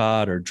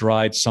apricot or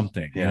dried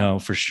something, you know,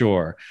 for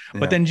sure.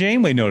 But then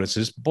Janeway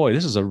notices, boy,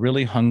 this is a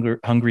really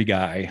hungry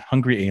guy,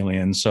 hungry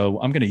alien.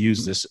 So I'm going to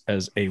use this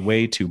as a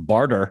way to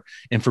barter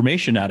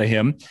information out of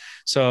him.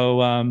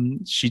 So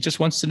she just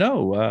wants to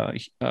know,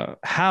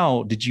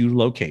 how did you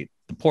locate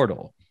the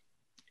portal?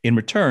 In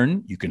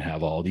return, you can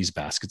have all these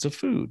baskets of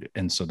food.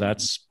 And so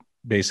that's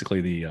basically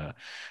the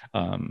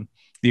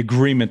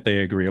agreement they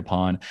agree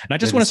upon. And I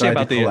just want to say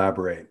about the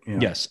collaborate. Yeah.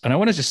 Yes. And I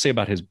want to just say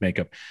about his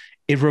makeup.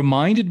 It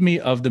reminded me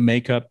of the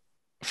makeup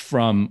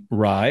from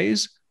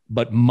Rise,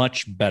 but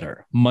much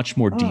better, much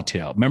more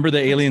detailed. Remember the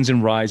aliens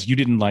in Rise? You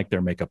didn't like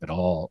their makeup at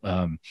all.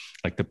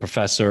 Like the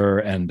professor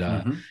and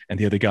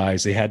the other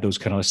guys, they had those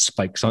kind of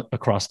spikes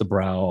across the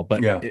brow,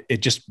 but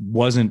it just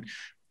wasn't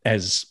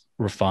as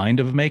refined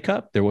of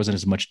makeup. There wasn't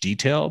as much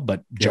detail,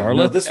 but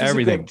Jarlath,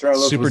 everything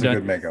super done.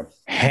 Good makeup.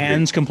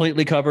 Hands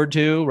completely covered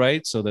too,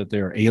 right? So that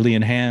they're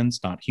alien hands,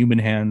 not human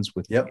hands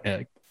with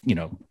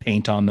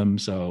paint on them.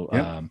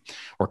 So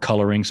or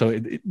coloring. So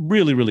it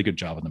really, really good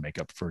job on the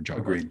makeup for Jarlath.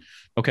 Agreed.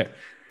 Okay.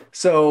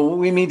 So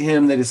we meet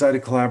him. They decide to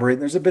collaborate.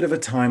 There's a bit of a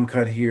time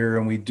cut here,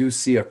 and we do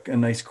see a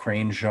nice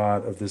crane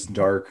shot of this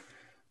dark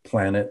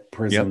planet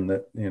prison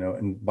that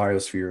in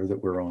biosphere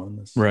that we're on,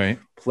 this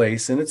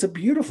place, and it's a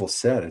beautiful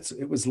set.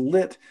 It was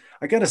lit.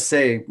 I gotta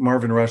say,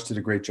 Marvin Rush did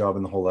a great job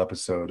in the whole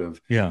episode of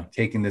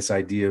taking this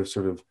idea of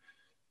sort of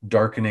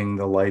darkening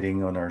the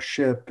lighting on our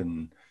ship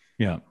and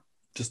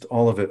just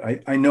all of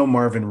it. I know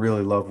Marvin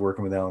really loved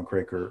working with Alan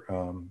Craker,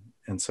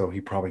 and so he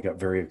probably got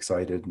very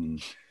excited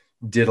and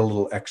did a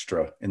little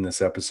extra in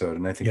this episode,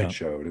 and I think it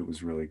showed. It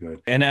was really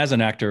good. And as an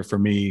actor, for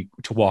me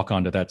to walk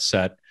onto that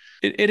set,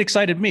 it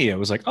excited me. I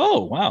was like,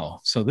 oh, wow.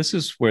 So this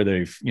is where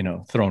they've,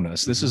 thrown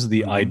us. This is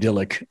the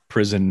idyllic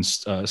prison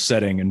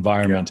setting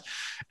environment.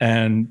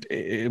 And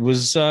it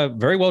was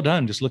very well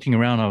done. Just looking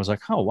around, I was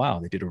like, oh, wow,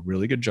 they did a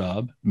really good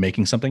job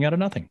making something out of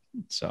nothing.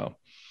 So,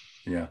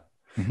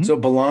 So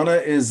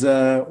B'Elanna is,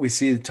 we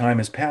see the time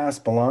has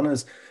passed.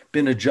 B'Elanna's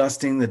been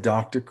adjusting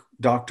the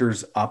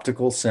doctor's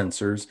optical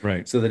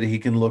sensors so that he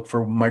can look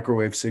for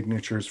microwave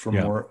signatures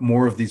for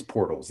more of these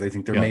portals. They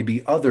think there may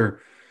be other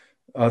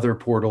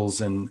portals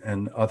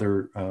and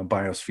other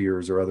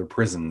biospheres or other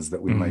prisons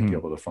that we might be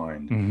able to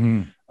find.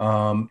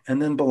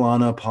 And then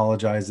B'Elanna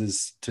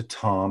apologizes to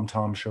Tom.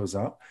 Tom shows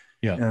up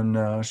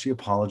and she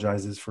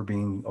apologizes for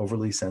being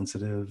overly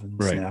sensitive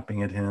and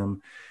snapping at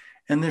him.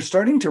 And they're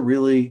starting to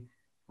really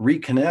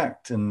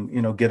reconnect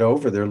and, get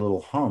over their little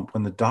hump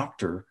when the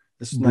doctor,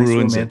 this nice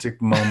romantic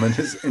moment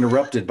is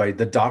interrupted by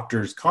the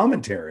doctor's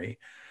commentary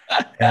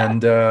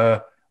and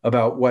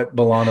about what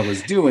B'Elanna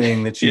was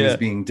doing, that she was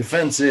being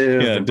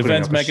defensive. And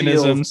defense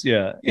mechanisms.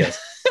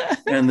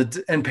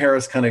 And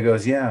Paris kind of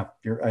goes,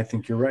 I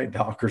think you're right,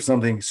 Doc, or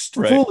something,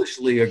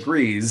 foolishly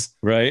agrees.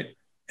 Right.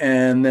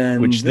 And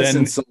then which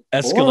then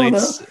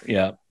escalates.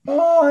 B'Elanna.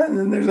 Oh, and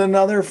then there's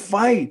another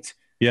fight.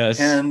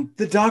 Yes. And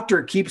the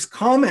doctor keeps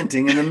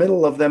commenting in the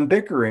middle of them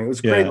bickering. It was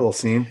a great little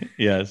scene.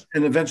 Yes.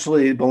 And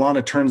eventually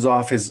B'Elanna turns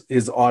off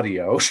his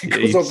audio. She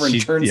goes over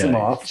and turns him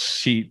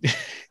off.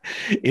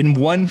 In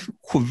one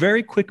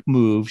very quick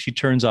move, she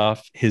turns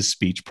off his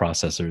speech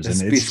processors.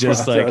 And it's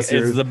just like, it's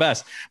the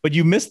best. But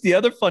you missed the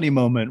other funny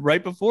moment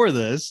right before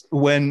this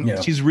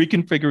when she's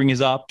reconfiguring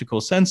his optical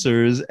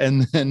sensors.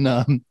 And then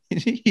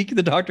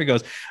the doctor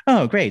goes,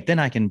 oh, great. Then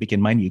I can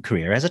begin my new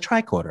career as a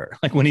tricorder.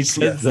 Like when he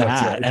says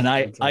that. And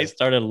I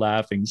started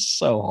laughing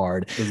so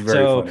hard. It was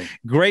very funny.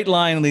 Great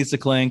line, Lisa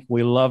Klink.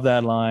 We love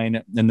that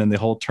line. And then the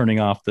whole turning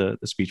off the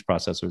speech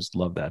processors.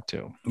 Love that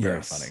too.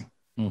 Very funny.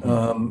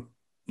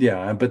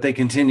 But they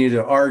continue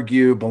to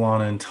argue,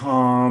 B'Elanna and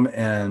Tom,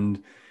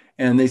 and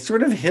they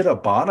sort of hit a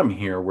bottom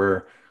here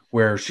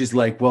where she's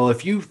like, well,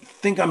 if you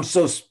think I'm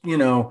so,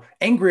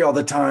 angry all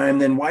the time,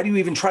 then why do you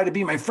even try to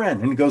be my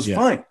friend? And he goes,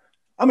 fine,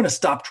 I'm going to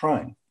stop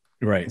trying.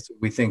 Right. So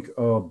we think,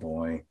 oh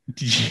boy,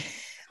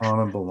 Tom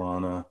and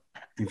B'Elanna,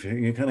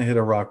 you kind of hit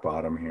a rock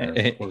bottom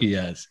here.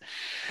 Yes.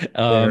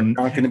 They're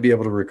not going to be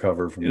able to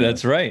recover from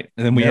that's right.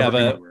 And then we have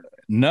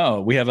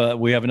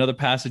another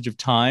passage of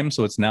time.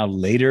 So it's now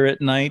later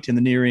at night in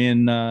the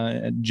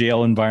Nerian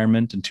jail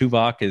environment. And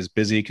Tuvok is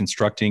busy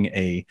constructing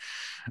a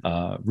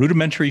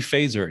rudimentary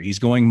phaser. He's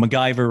going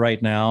MacGyver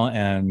right now,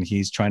 and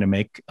he's trying to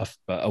make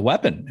a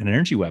weapon, an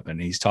energy weapon.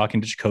 He's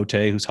talking to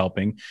Chakotay, who's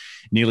helping.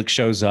 Neelix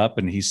shows up,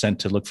 and he's sent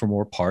to look for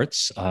more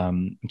parts.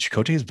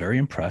 Chakotay is very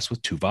impressed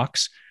with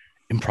Tuvok's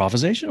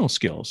improvisational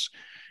skills.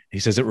 He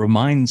says it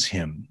reminds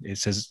him. It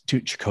says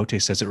Chakotay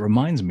says it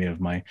reminds me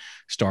of my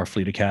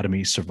Starfleet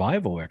Academy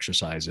survival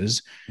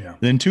exercises. Yeah.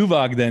 Then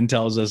Tuvok then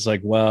tells us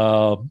like,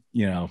 well,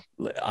 you know,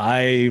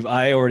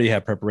 I already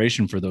have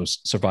preparation for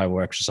those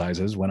survival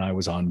exercises when I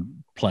was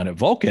on planet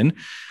Vulcan.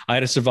 I had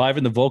to survive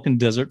in the Vulcan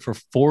desert for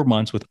 4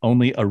 months with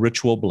only a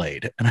ritual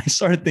blade. And I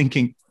started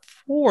thinking,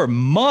 4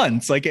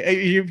 months? Like,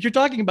 if you're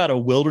talking about a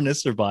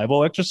wilderness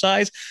survival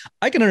exercise,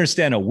 I can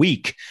understand a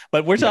week,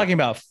 but we're talking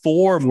about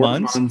 4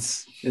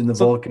 months in the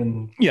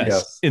Vulcan.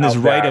 Yes. In this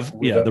rite of,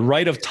 the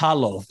rite of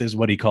Taloth is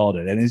what he called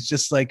it. And it's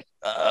just like,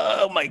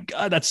 oh my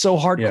God, that's so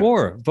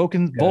hardcore.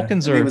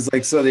 Vulcans are. It was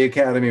like, so the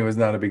Academy was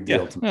not a big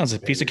deal. No, it's a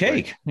piece of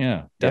cake.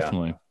 Yeah,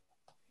 definitely.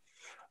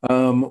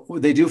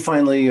 They do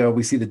finally,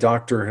 we see the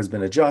doctor has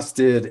been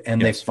adjusted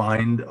and they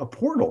find a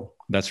portal.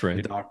 That's right.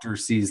 The doctor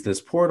sees this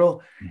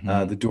portal,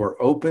 the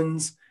door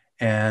opens,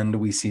 and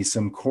we see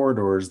some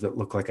corridors that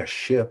look like a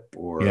ship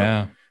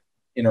or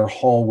inner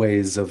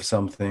hallways of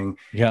something.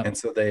 Yeah. And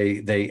so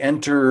they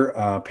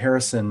enter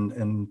Paris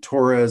and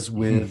Torres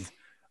with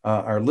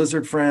our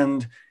lizard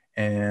friend,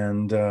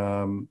 and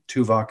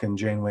Tuvok and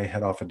Janeway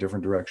head off a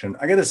different direction.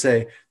 I got to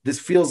say, this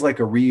feels like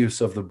a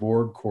reuse of the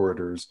Borg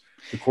corridors,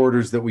 the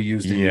corridors that we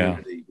used in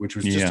Unity, which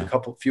was just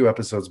few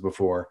episodes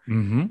before.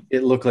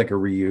 It looked like a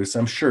reuse.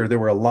 I'm sure there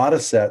were a lot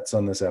of sets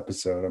on this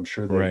episode. I'm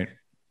sure they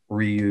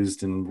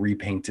reused and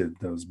repainted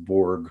those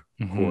Borg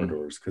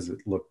corridors because it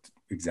looked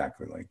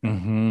exactly like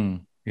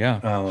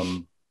that.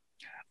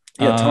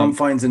 Tom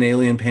finds an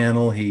alien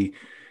panel.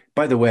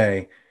 By the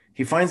way,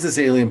 he finds this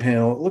alien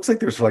panel. It looks like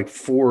there's like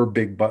 4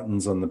 big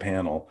buttons on the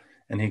panel.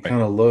 And he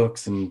kind of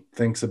looks and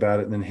thinks about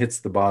it and then hits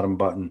the bottom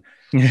button.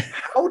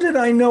 How did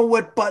I know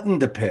what button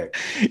to pick?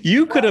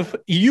 You could have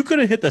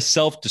hit the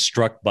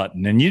self-destruct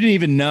button and you didn't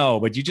even know,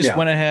 but you just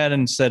went ahead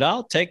and said,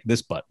 I'll take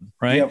this button,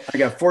 right? Yep. I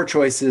got 4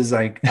 choices.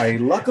 I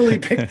luckily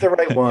picked the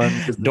right one.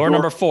 Door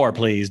number 4,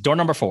 please. Door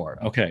number 4.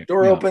 Okay.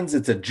 Door opens.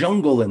 It's a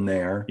jungle in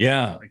there.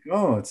 Yeah. Like,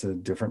 oh, it's a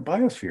different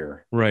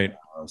biosphere. Right.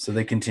 So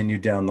they continue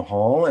down the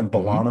hall and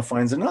B'Elanna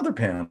finds another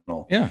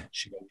panel. Yeah.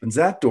 She opens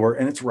that door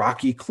and it's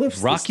rocky cliffs.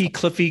 Rocky,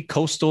 cliffy,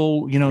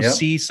 coastal,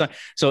 seaside.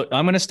 So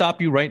I'm going to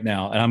stop you right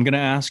now and I'm going to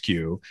ask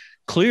you,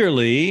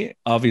 clearly,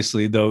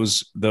 obviously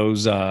those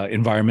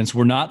environments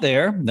were not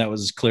there. That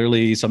was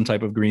clearly some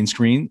type of green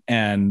screen.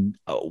 And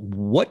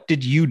what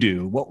did you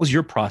do? What was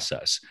your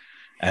process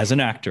as an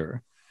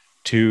actor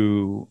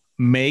to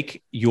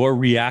make your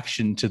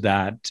reaction to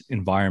that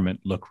environment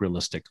look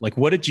realistic? Like,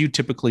 what did you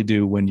typically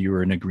do when you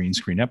were in a green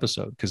screen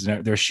episode? Because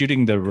they're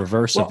shooting the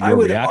reverse of your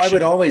reaction. I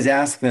would always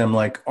ask them,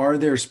 like, are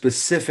there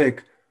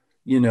specific,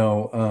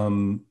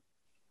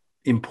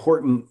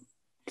 important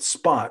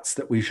spots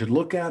that we should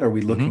look at? Are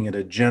we looking at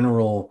a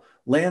general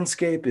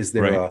landscape? Is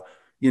there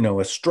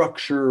a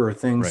structure or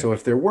thing? So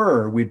if there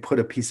were, we'd put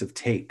a piece of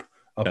tape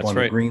up on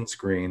the green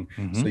screen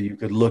so you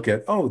could look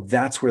at,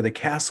 that's where the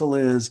castle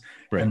is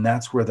and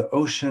that's where the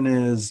ocean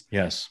is.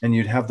 Yes. And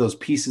you'd have those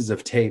pieces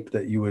of tape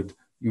that you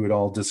would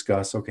all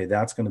discuss. Okay,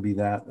 that's going to be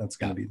that. That's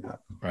going to be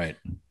that. Right.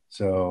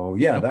 So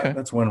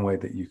that's one way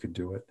that you could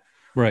do it.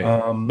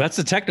 Right. That's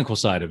the technical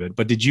side of it.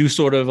 But did you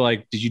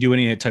did you do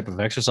any type of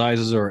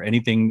exercises or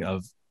anything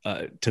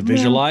to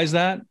visualize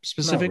that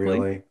specifically?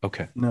 Not really.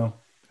 Okay. No,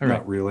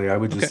 not really. I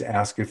would just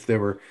ask if there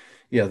were,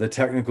 the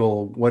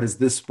technical, what is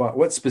this spot?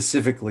 What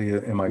specifically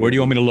am I? Where do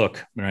you want me to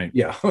look? Right.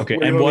 Yeah. Okay.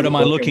 And what am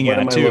I looking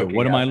at too?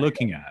 What am I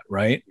looking at?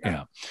 Right.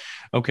 Yeah.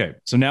 Okay.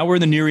 So now we're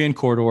in the Nerian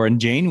corridor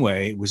and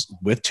Janeway was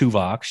with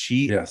Tuvok.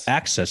 She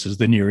accesses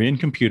the Nerian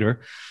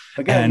computer.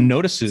 Again, and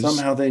notices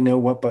somehow they know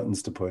what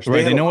buttons to push.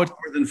 Right, they know more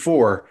than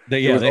 4.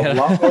 They had a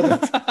lot more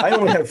than. I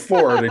only had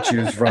 4 to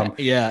choose from.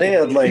 Yeah, they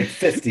had like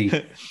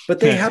 50,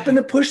 but they happen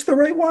to push the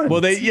right one.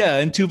 Well,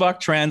 and Tuvok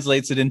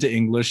translates it into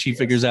English. He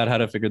figures out how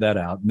to figure that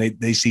out. And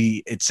they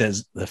see it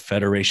says the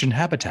Federation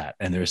habitat,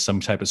 and there's some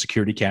type of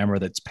security camera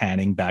that's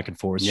panning back and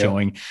forth,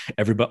 showing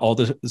everybody, all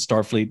the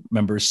Starfleet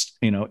members,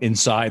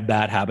 inside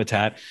that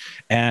habitat,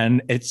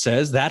 and it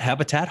says that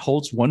habitat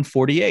holds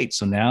 148.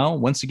 So now,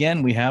 once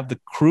again, we have the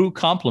crew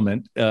complement.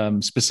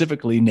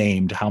 Specifically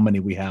named how many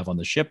we have on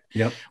the ship.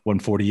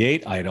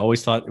 148. I had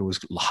always thought it was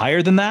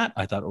higher than that.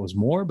 I thought it was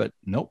more, but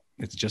nope,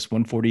 it's just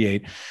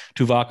 148.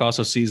 Tuvok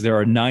also sees there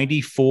are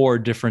 94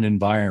 different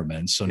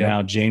environments. So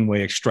now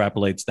Janeway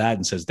extrapolates that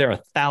and says there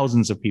are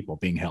thousands of people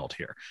being held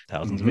here,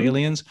 thousands of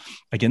aliens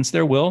against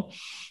their will.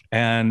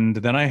 And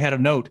then I had a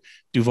note,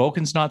 do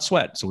Vulcans not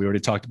sweat? So we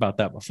already talked about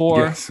that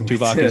before.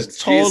 Tuvok is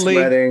totally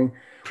sweating.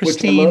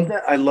 Pristine.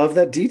 Which I love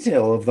that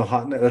detail of the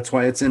hot. That's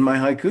why it's in my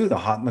haiku, the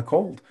hot and the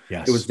cold.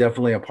 Yes. It was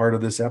definitely a part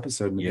of this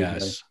episode.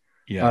 Yes.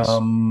 They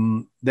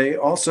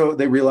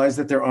realize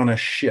that they're on a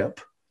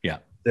ship. Yeah.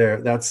 They're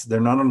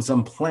not on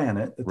some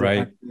planet.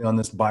 They're actually on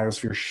this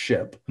biosphere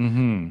ship.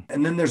 And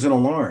then there's an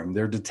alarm.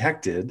 They're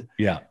detected.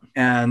 Yeah.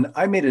 And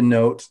I made a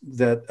note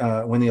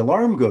that when the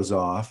alarm goes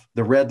off,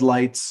 the red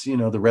lights,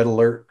 the red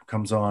alert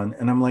comes on.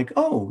 And I'm like,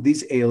 oh,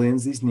 these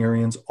aliens, these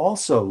Nerians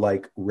also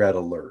like red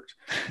alert.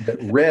 That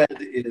red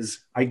is,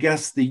 I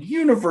guess, the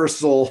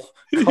universal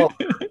color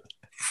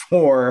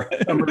or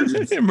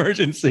emergency.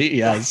 Emergency,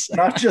 yes.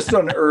 Not just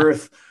on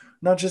Earth,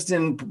 not just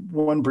in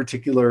one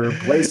particular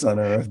place on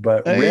Earth,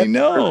 but I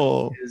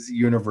know is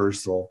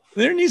universal.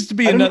 There needs to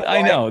be another.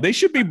 I know they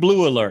should be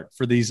blue alert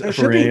for these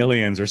for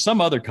aliens or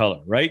some other color,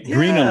 right? Yeah.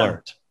 Green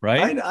alert,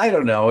 right? I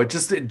don't know. It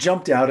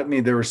jumped out at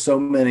me. There were so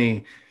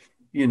many,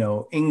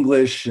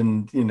 English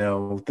and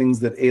things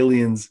that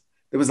aliens.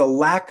 There was a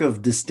lack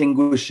of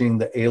distinguishing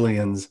the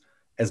aliens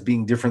as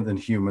being different than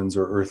humans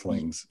or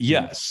Earthlings.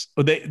 Yes,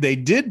 they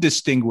did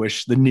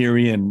distinguish the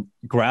Nerian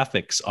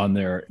graphics on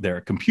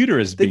their computer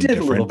as being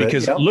different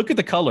because look at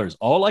the colors.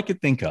 All I could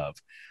think of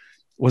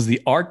was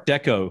the Art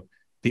Deco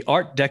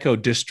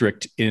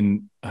district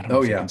in. I don't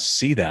know if you can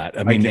see that.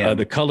 I mean,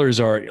 the colors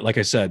are, like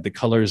I said, the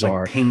colors like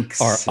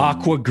are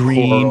aqua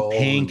green, coral,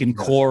 pink, and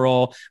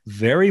coral.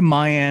 Very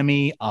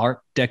Miami Art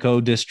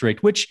Deco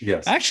district, which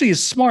actually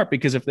is smart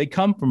because if they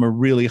come from a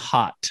really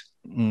hot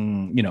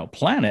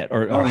planet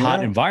or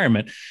hot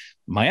environment,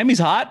 Miami's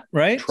hot,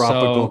 right?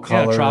 Tropical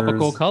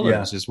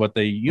colors is what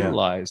they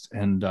utilized.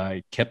 And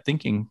I kept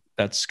thinking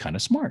that's kind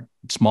of smart.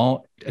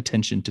 Small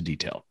attention to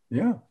detail.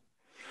 Yeah.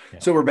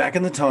 So we're back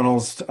in the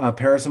tunnels.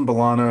 Paris and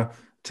B'Elanna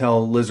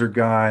tell Lizard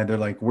Guy, they're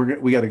like,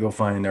 we got to go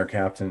find our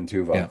captain and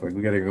Tuvok. Yeah. Like,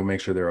 we got to go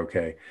make sure they're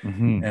okay.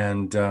 Mm-hmm.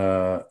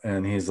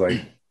 And he's like,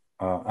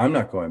 I'm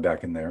not going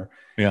back in there.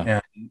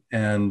 Yeah.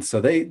 And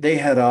so they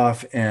head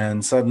off,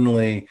 and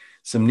suddenly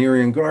some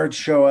Nerian guards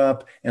show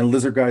up, and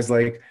Lizard Guy's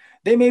like,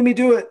 they made me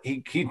do it.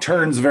 He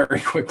turns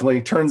very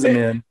quickly, turns them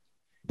in.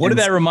 What did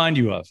that remind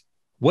you of?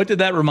 What did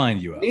that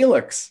remind you of?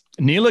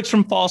 Neelix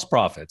from False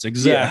Prophets.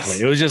 Exactly.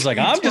 Yes. It was just like,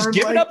 I'm just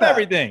giving up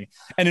everything.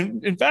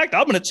 And in fact,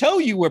 I'm going to tell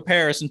you where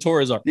Paris and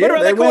Torres are. Right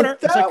around that corner.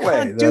 It's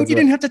like, dude,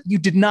 you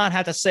did not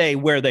have to say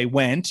where they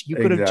went. You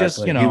could have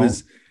just, He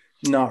was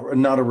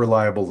not a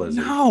reliable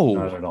lizard. No.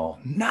 Not at all.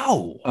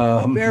 No.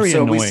 Very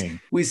annoying.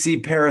 We see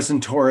Paris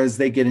and Torres,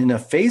 they get in a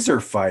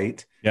phaser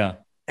fight. Yeah.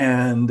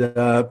 And,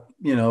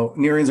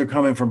 Nerians are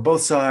coming from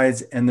both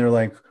sides, and they're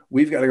like,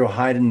 we've got to go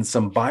hide in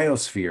some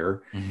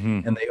biosphere.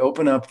 Mm-hmm. And they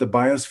open up the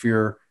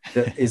biosphere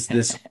that is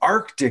this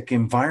Arctic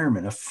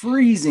environment, a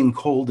freezing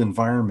cold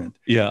environment.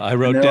 Yeah, I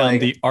wrote down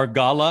the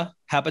Argala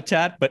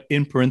habitat, but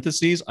in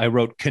parentheses, I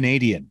wrote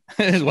Canadian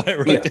is what I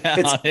wrote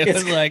down.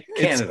 It's like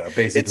Canada,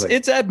 basically.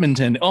 It's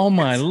Edmonton. Oh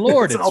my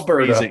Lord, it's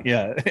Alberta. Freezing.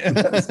 Yeah,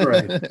 that's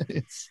right.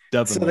 It's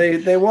definitely.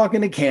 So they walk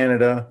into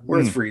Canada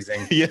where it's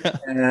freezing. Yeah,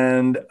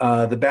 and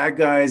the bad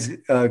guys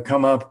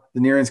come up.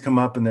 The Nerians come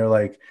up, and they're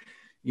like,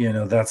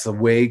 that's a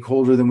way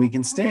colder than we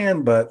can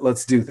stand, but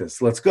let's do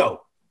this. Let's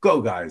go,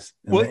 guys.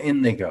 And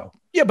in they go.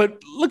 Yeah,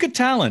 but look at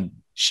Talon.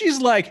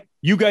 She's like,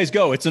 you guys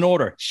go. It's an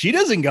order. She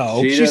doesn't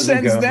go. She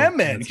sends them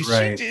in.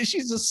 Right.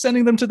 She's just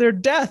sending them to their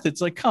death.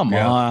 It's like, come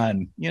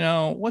on.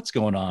 What's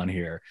going on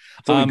here?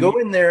 So we go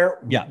in there.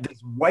 Yeah.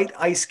 These white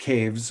ice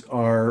caves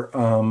are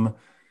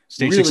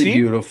Stage really 16?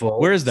 beautiful.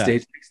 Where is that?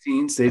 Stage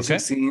 16. Stage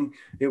 16.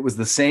 It was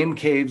the same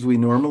caves we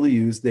normally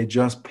use. They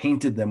just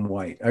painted them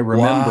white. I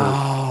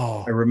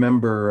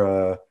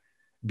remember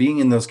being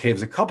in those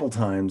caves a couple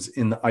times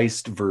in the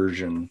iced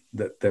version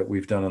that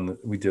we've done on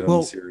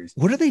the series.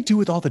 What do they do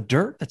with all the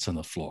dirt that's on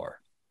the floor?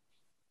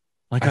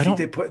 Like I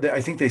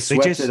think they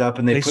swept it up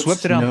and they put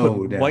swept it out,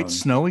 put white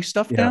snowy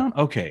stuff down.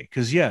 Okay,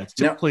 because it's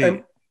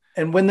typically.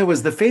 And when there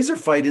was the phaser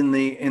fight in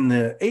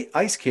the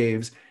ice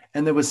caves,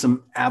 and there was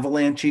some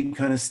avalanche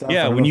kind of stuff.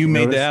 Yeah, when you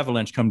made the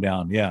avalanche come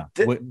down. Yeah,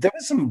 there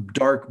was some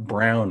dark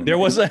brown. There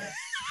was a.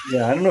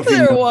 Yeah, I don't know if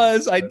there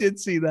was. I did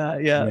see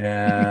that. Yeah.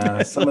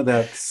 Yeah. Some of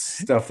that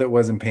stuff that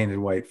wasn't painted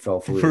white fell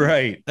through.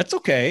 Right. That's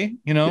okay.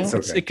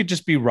 It could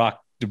just be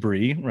rock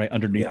debris right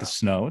underneath the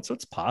snow. So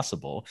it's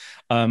possible.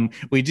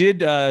 We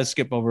did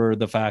skip over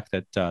the fact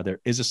that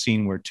there is a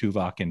scene where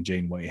Tuvok and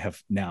Janeway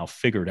have now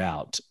figured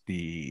out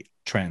the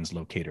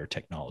translocator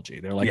technology.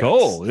 They're like,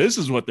 oh, this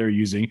is what they're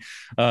using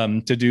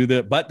to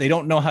do but they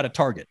don't know how to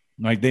target.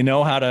 Like they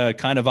know how to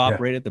kind of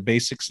operate at the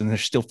basics, and they're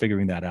still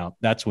figuring that out.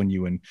 That's when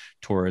you and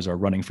Torres are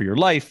running for your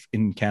life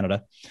in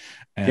Canada.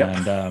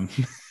 And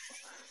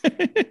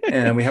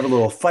and we have a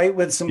little fight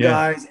with some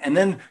guys, and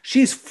then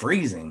she's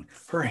freezing.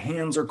 Her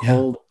hands are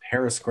cold.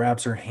 Paris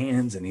grabs her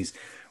hands, and he's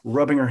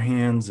rubbing her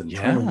hands and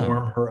trying to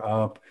warm her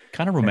up.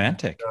 Kind of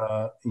romantic.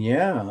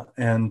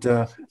 And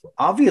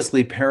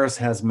obviously Paris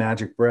has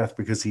magic breath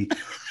because he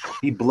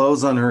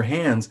blows on her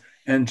hands,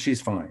 and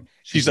she's fine.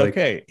 She's like,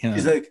 okay.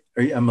 She's like,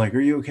 I'm like,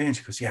 are you okay? And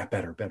she goes, yeah,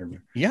 better.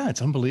 Yeah,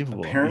 it's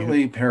unbelievable.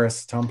 Apparently,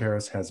 Tom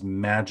Paris has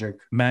magical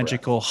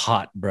breath.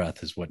 Hot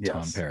breath is what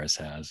Tom Paris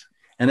has.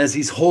 And as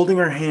he's holding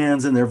her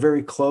hands, and they're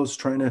very close,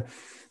 trying to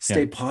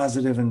stay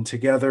positive and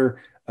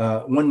together,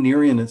 one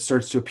Nerian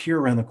starts to appear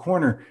around the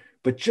corner.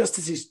 But just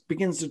as he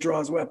begins to draw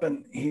his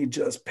weapon, he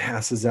just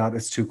passes out.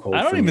 It's too cold.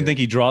 I don't even think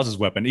he draws his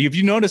weapon. If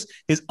you notice,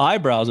 his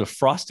eyebrows are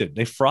frosted.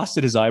 They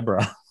frosted his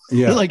eyebrow.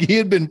 Yeah, like he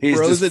had been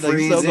frozen. He's just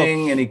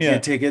freezing, and he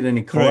can't take it, and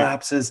he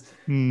collapses.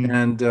 Right.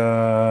 And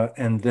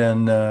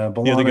then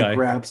B'Elanna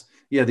grabs.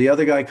 Yeah, the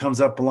other guy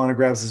comes up. B'Elanna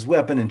grabs his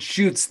weapon and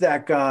shoots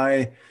that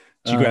guy.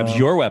 She grabs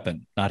your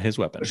weapon, not his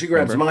weapon. She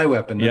grabs my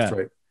weapon. That's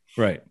right.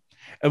 Right.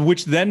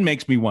 which then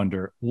makes me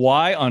wonder,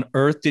 why on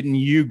earth didn't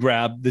you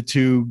grab the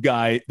two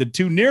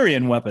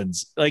Nerian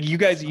weapons? Like, you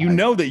guys, you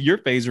know that your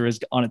phaser is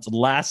on its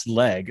last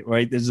leg,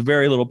 right? There's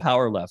very little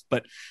power left,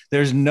 but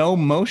there's no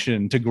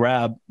motion to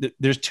grab.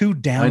 There's two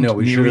down. I know,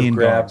 we should have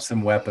grabbed dogs.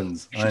 some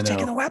weapons. You should have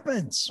taken the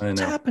weapons. I know.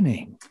 What's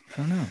happening?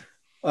 I don't know.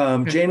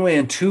 Janeway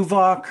and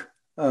Tuvok.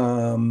 They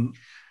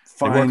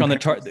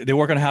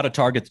work on how to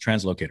target the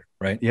translocator,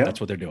 right? Yeah, that's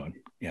what they're doing.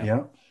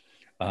 Yeah.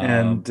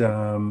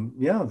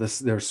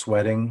 They're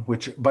sweating,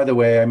 which, by the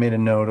way, I made a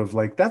note of,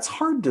 like, that's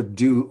hard to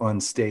do on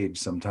stage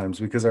sometimes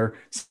because our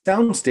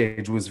sound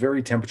stage was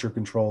very temperature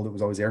controlled. It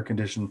was always air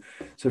conditioned.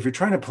 So if you're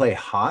trying to play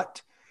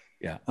hot,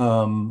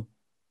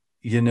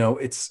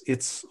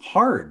 it's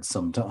hard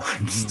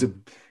sometimes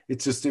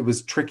it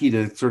was tricky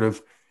to sort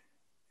of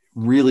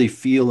really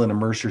feel and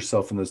immerse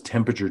yourself in those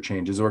temperature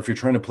changes. Or if you're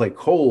trying to play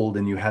cold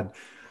and you had,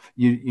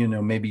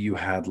 maybe you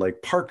had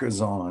like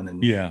parkas on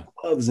and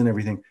gloves and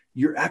everything,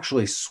 you're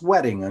actually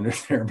sweating under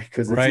there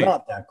because it's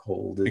not that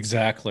cold.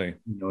 Exactly.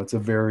 It's a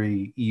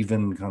very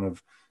even kind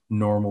of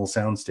normal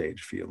soundstage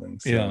feeling.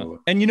 So,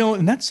 and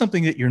and that's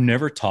something that you're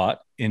never taught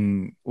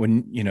when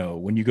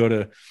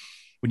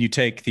you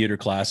take theater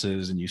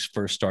classes and you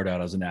first start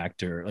out as an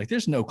actor. Like,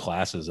 there's no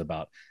classes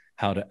about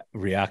how to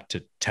react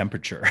to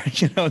temperature.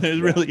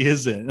 There really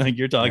isn't. Like,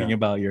 you're talking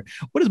about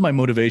what is my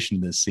motivation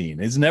in this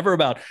scene? It's never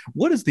about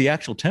what is the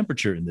actual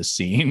temperature in this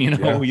scene.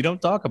 You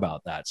don't talk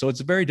about that. So it's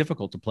very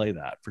difficult to play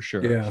that, for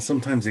sure. Yeah.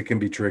 Sometimes it can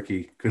be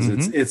tricky because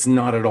it's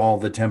not at all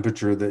the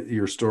temperature that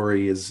your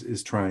story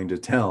is trying to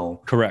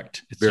tell.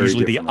 Correct. It's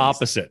usually the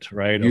opposite,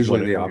 right?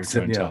 Usually the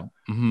opposite. Yeah.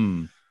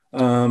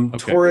 Mm-hmm.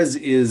 Torres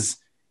is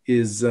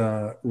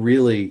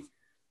really,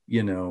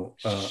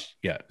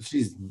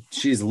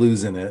 she's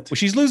losing it. Well,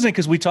 she's losing it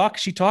because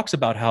she talks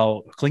about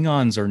how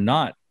Klingons are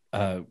not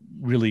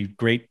really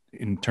great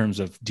in terms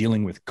of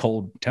dealing with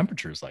cold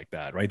temperatures like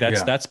that, right?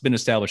 That's been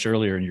established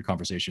earlier in your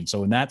conversation.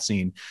 So in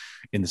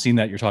the scene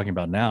that you're talking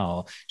about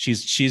now,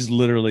 she's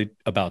literally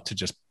about to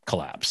just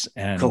collapse.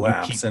 And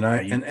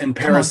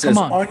Paris says,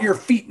 on your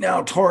feet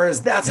now,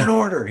 Torres, that's an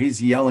order.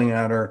 He's yelling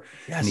at her,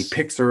 and he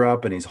picks her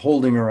up and he's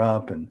holding her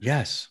up and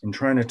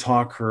trying to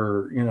talk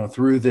her,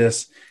 through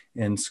this,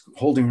 and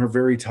holding her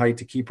very tight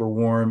to keep her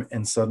warm.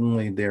 And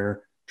suddenly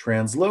they're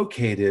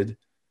translocated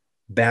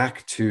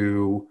back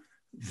to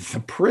the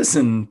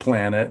prison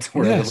planet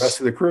where the rest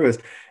of the crew is.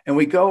 And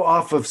we go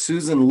off of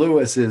Susan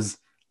Lewis's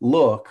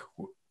look.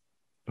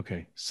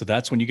 Okay. So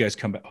that's when you guys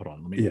come back. Hold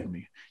on. Let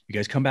me, you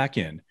guys come back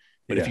in.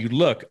 But if you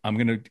look, I'm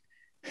going to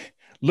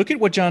look at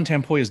what John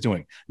Tampoy is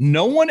doing.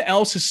 No one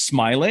else is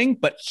smiling,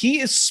 but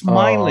he is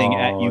smiling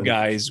at you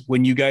guys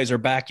when you guys are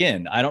back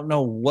in. I don't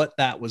know what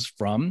that was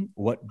from.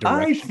 What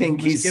direction? I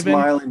think he's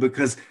smiling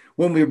because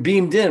when we're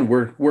beamed in,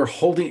 we're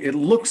holding. It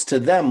looks to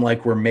them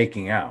like we're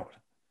making out.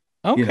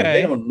 Okay.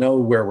 They don't know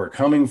where we're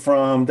coming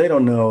from. They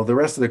don't know the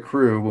rest of the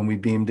crew when we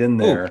beamed in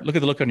there. Ooh, look at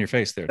the look on your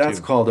face there.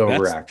 That's called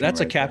overacting. That's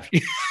a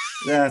caption.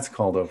 That's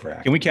called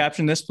overacting. Can we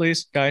caption this,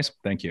 please, guys?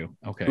 Thank you.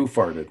 Okay. Who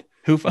farted?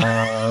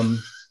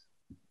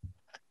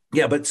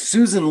 Yeah, but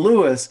Susan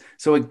Lewis.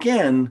 So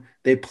again,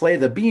 they play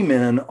the beam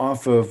in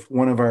off of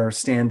one of our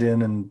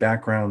stand-in and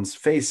backgrounds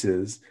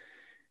faces.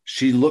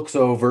 She looks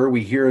over,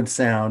 we hear a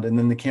sound, and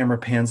then the camera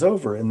pans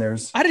over, and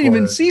there's. I didn't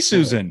even see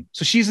Susan.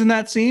 So she's in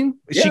that scene.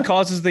 Yeah. She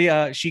causes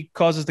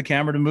the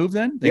camera to move.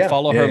 Then they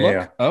follow her look.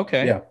 Yeah.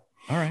 Okay. Yeah.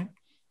 All right.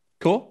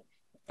 Cool.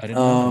 I didn't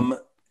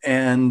know.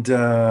 And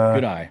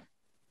good eye.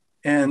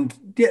 And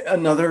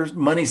another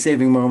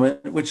money-saving moment,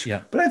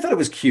 but I thought it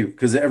was cute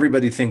because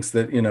everybody thinks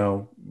that,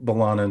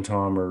 B'Elanna and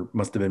Tom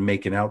must have been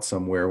making out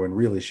somewhere when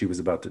really she was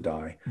about to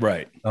die.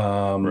 Right.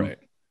 Right.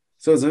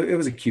 So it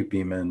was a cute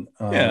beam in.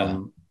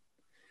 And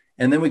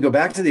then we go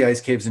back to the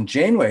ice caves, and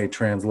Janeway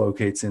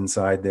translocates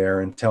inside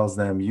there and tells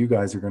them, you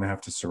guys are going to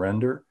have to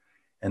surrender.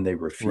 And they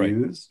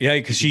refuse. Right. Yeah,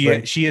 because she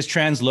has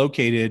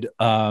translocated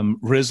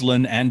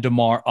Rislin and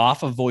Damar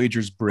off of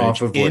Voyager's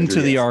bridge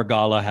into the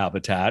Argala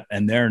habitat,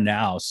 and they're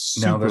now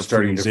they're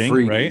starting to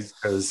freeze, right?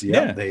 Because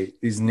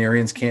these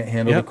Nerians can't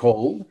handle the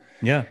cold.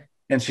 Yeah.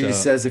 And she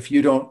says, if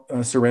you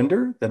don't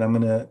surrender, then I'm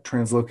going to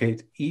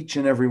translocate each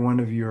and every one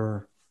of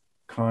your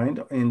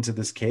kind into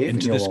this cave.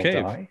 Into this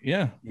cave. Die.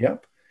 Yeah.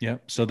 Yep.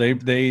 Yep. So they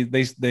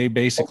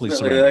basically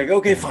they're like,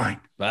 okay,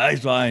 fine.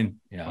 Fine.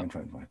 Yeah.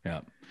 Fine.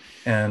 Yeah.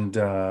 And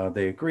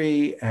they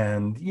agree,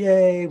 and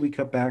yay, we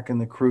cut back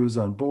and the crew's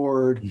on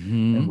board,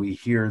 and we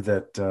hear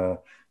that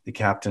the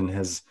captain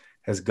has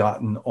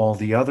gotten all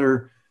the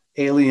other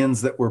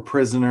aliens that were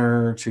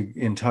prisoner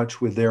in touch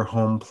with their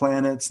home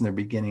planets, and they're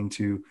beginning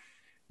to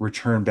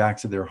return back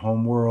to their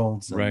home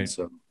worlds. And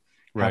so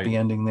happy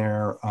ending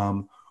there.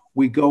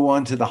 We go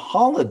on to the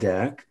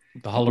holodeck,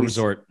 the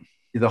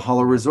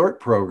Holo Resort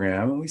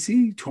program, and we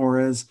see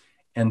Torres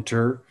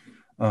enter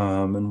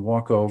and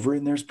walk over,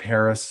 and there's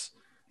Paris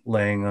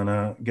laying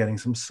on getting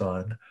some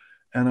sun,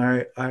 and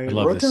I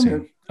wrote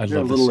down a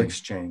little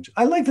exchange.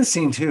 I like the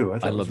scene too.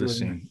 I love this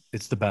scene.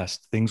 It's the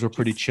best. Things were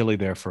pretty chilly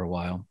there for a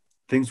while.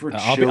 Things were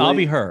chilly. I'll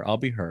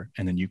be her,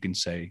 and then you can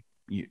say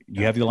you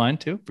have the line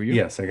too for you.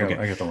 Yes, I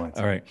got the line.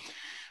 All right.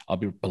 I'll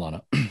be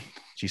B'Elanna.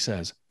 She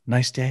says,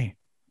 "Nice day."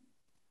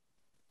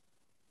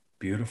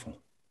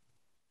 Beautiful.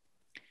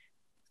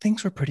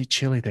 Things were pretty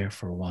chilly there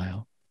for a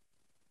while.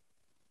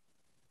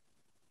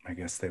 I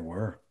guess they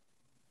were.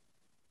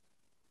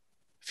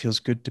 Feels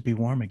good to be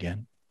warm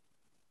again.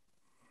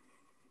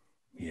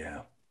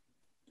 Yeah,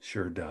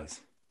 sure does.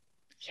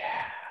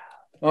 Yeah.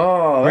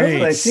 Oh,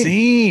 great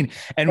scene.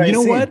 And great you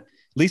know scene. what?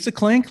 Lisa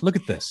Klink, look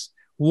at this.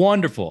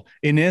 Wonderful.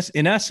 In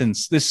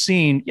essence, this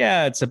scene,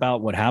 yeah, it's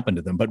about what happened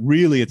to them, but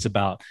really it's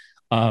about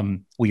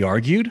we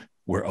argued,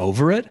 we're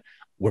over it,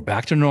 we're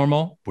back to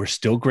normal, we're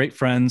still great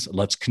friends.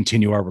 Let's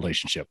continue our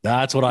relationship.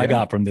 That's what I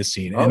got from this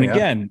scene. And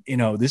again,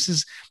 this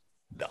is,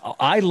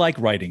 I like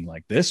writing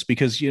like this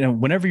because,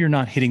 whenever you're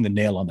not hitting the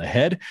nail on the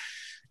head,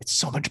 it's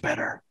so much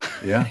better.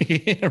 Yeah.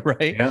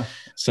 Right. Yeah.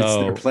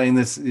 So they're playing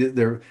this,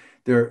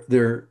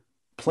 they're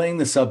playing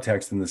the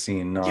subtext in the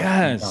scene, not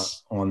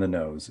on the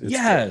nose.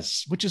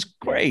 It's which is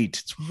great.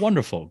 It's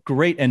wonderful.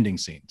 Great ending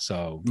scene.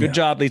 So good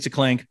job, Lisa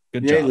Klink.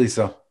 Good job.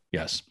 Lisa.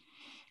 Yes.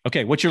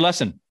 Okay. What's your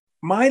lesson?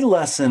 My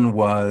lesson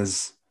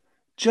was,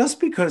 just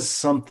because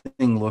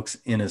something looks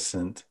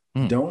innocent,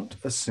 don't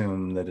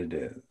assume that it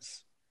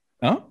is.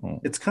 Oh,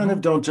 it's kind of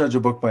don't judge a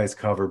book by its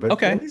cover.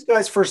 But when these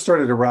guys first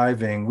started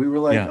arriving, we were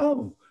like,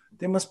 oh,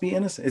 they must be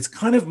innocent. It's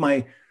kind of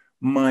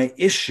my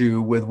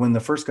issue with when the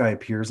first guy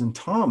appears and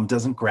Tom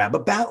doesn't grab a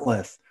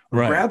batleth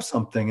or grab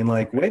something and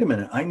like, wait a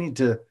minute, I need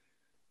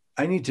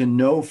to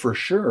know for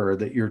sure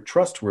that you're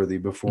trustworthy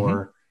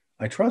before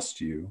I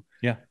trust you.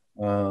 Yeah.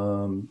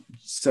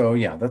 So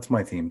yeah, that's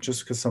my theme.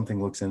 Just because something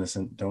looks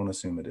innocent, don't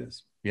assume it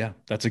is. Yeah,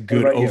 that's a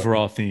good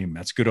overall theme.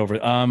 That's good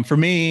for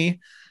me.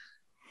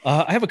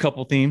 I have a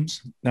couple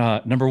themes.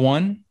 Number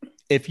one,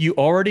 if you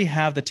already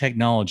have the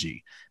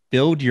technology,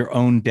 build your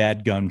own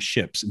dadgum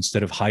ships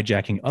instead of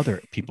hijacking other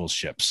people's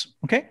ships.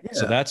 Okay. Yeah.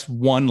 So that's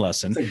one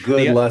lesson. It's a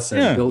good lesson.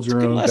 Yeah, build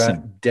your own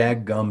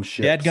dadgum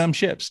ships. Dadgum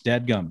ships.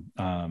 Dadgum.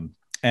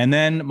 And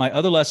then my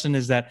other lesson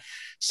is that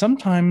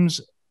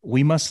sometimes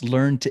we must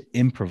learn to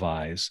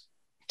improvise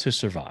to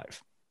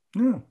survive.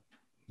 Yeah.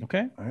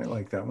 Okay. I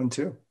like that one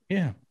too.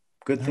 Yeah.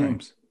 Good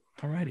themes.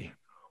 All righty.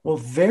 Well,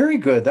 very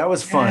good. That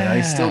was fun. Yeah. I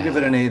still give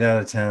it an 8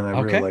 out of 10. I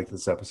really like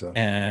this episode.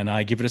 And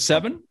I give it a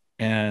 7.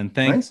 And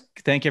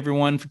thank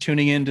everyone for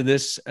tuning in to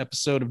this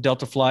episode of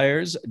Delta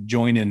Flyers.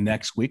 Join in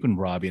next week when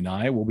Robbie and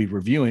I will be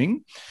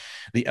reviewing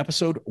the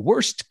episode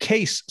Worst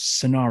Case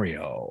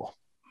Scenario.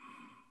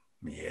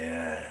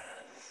 Yeah.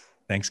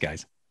 Thanks,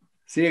 guys.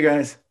 See you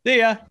guys. See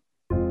ya.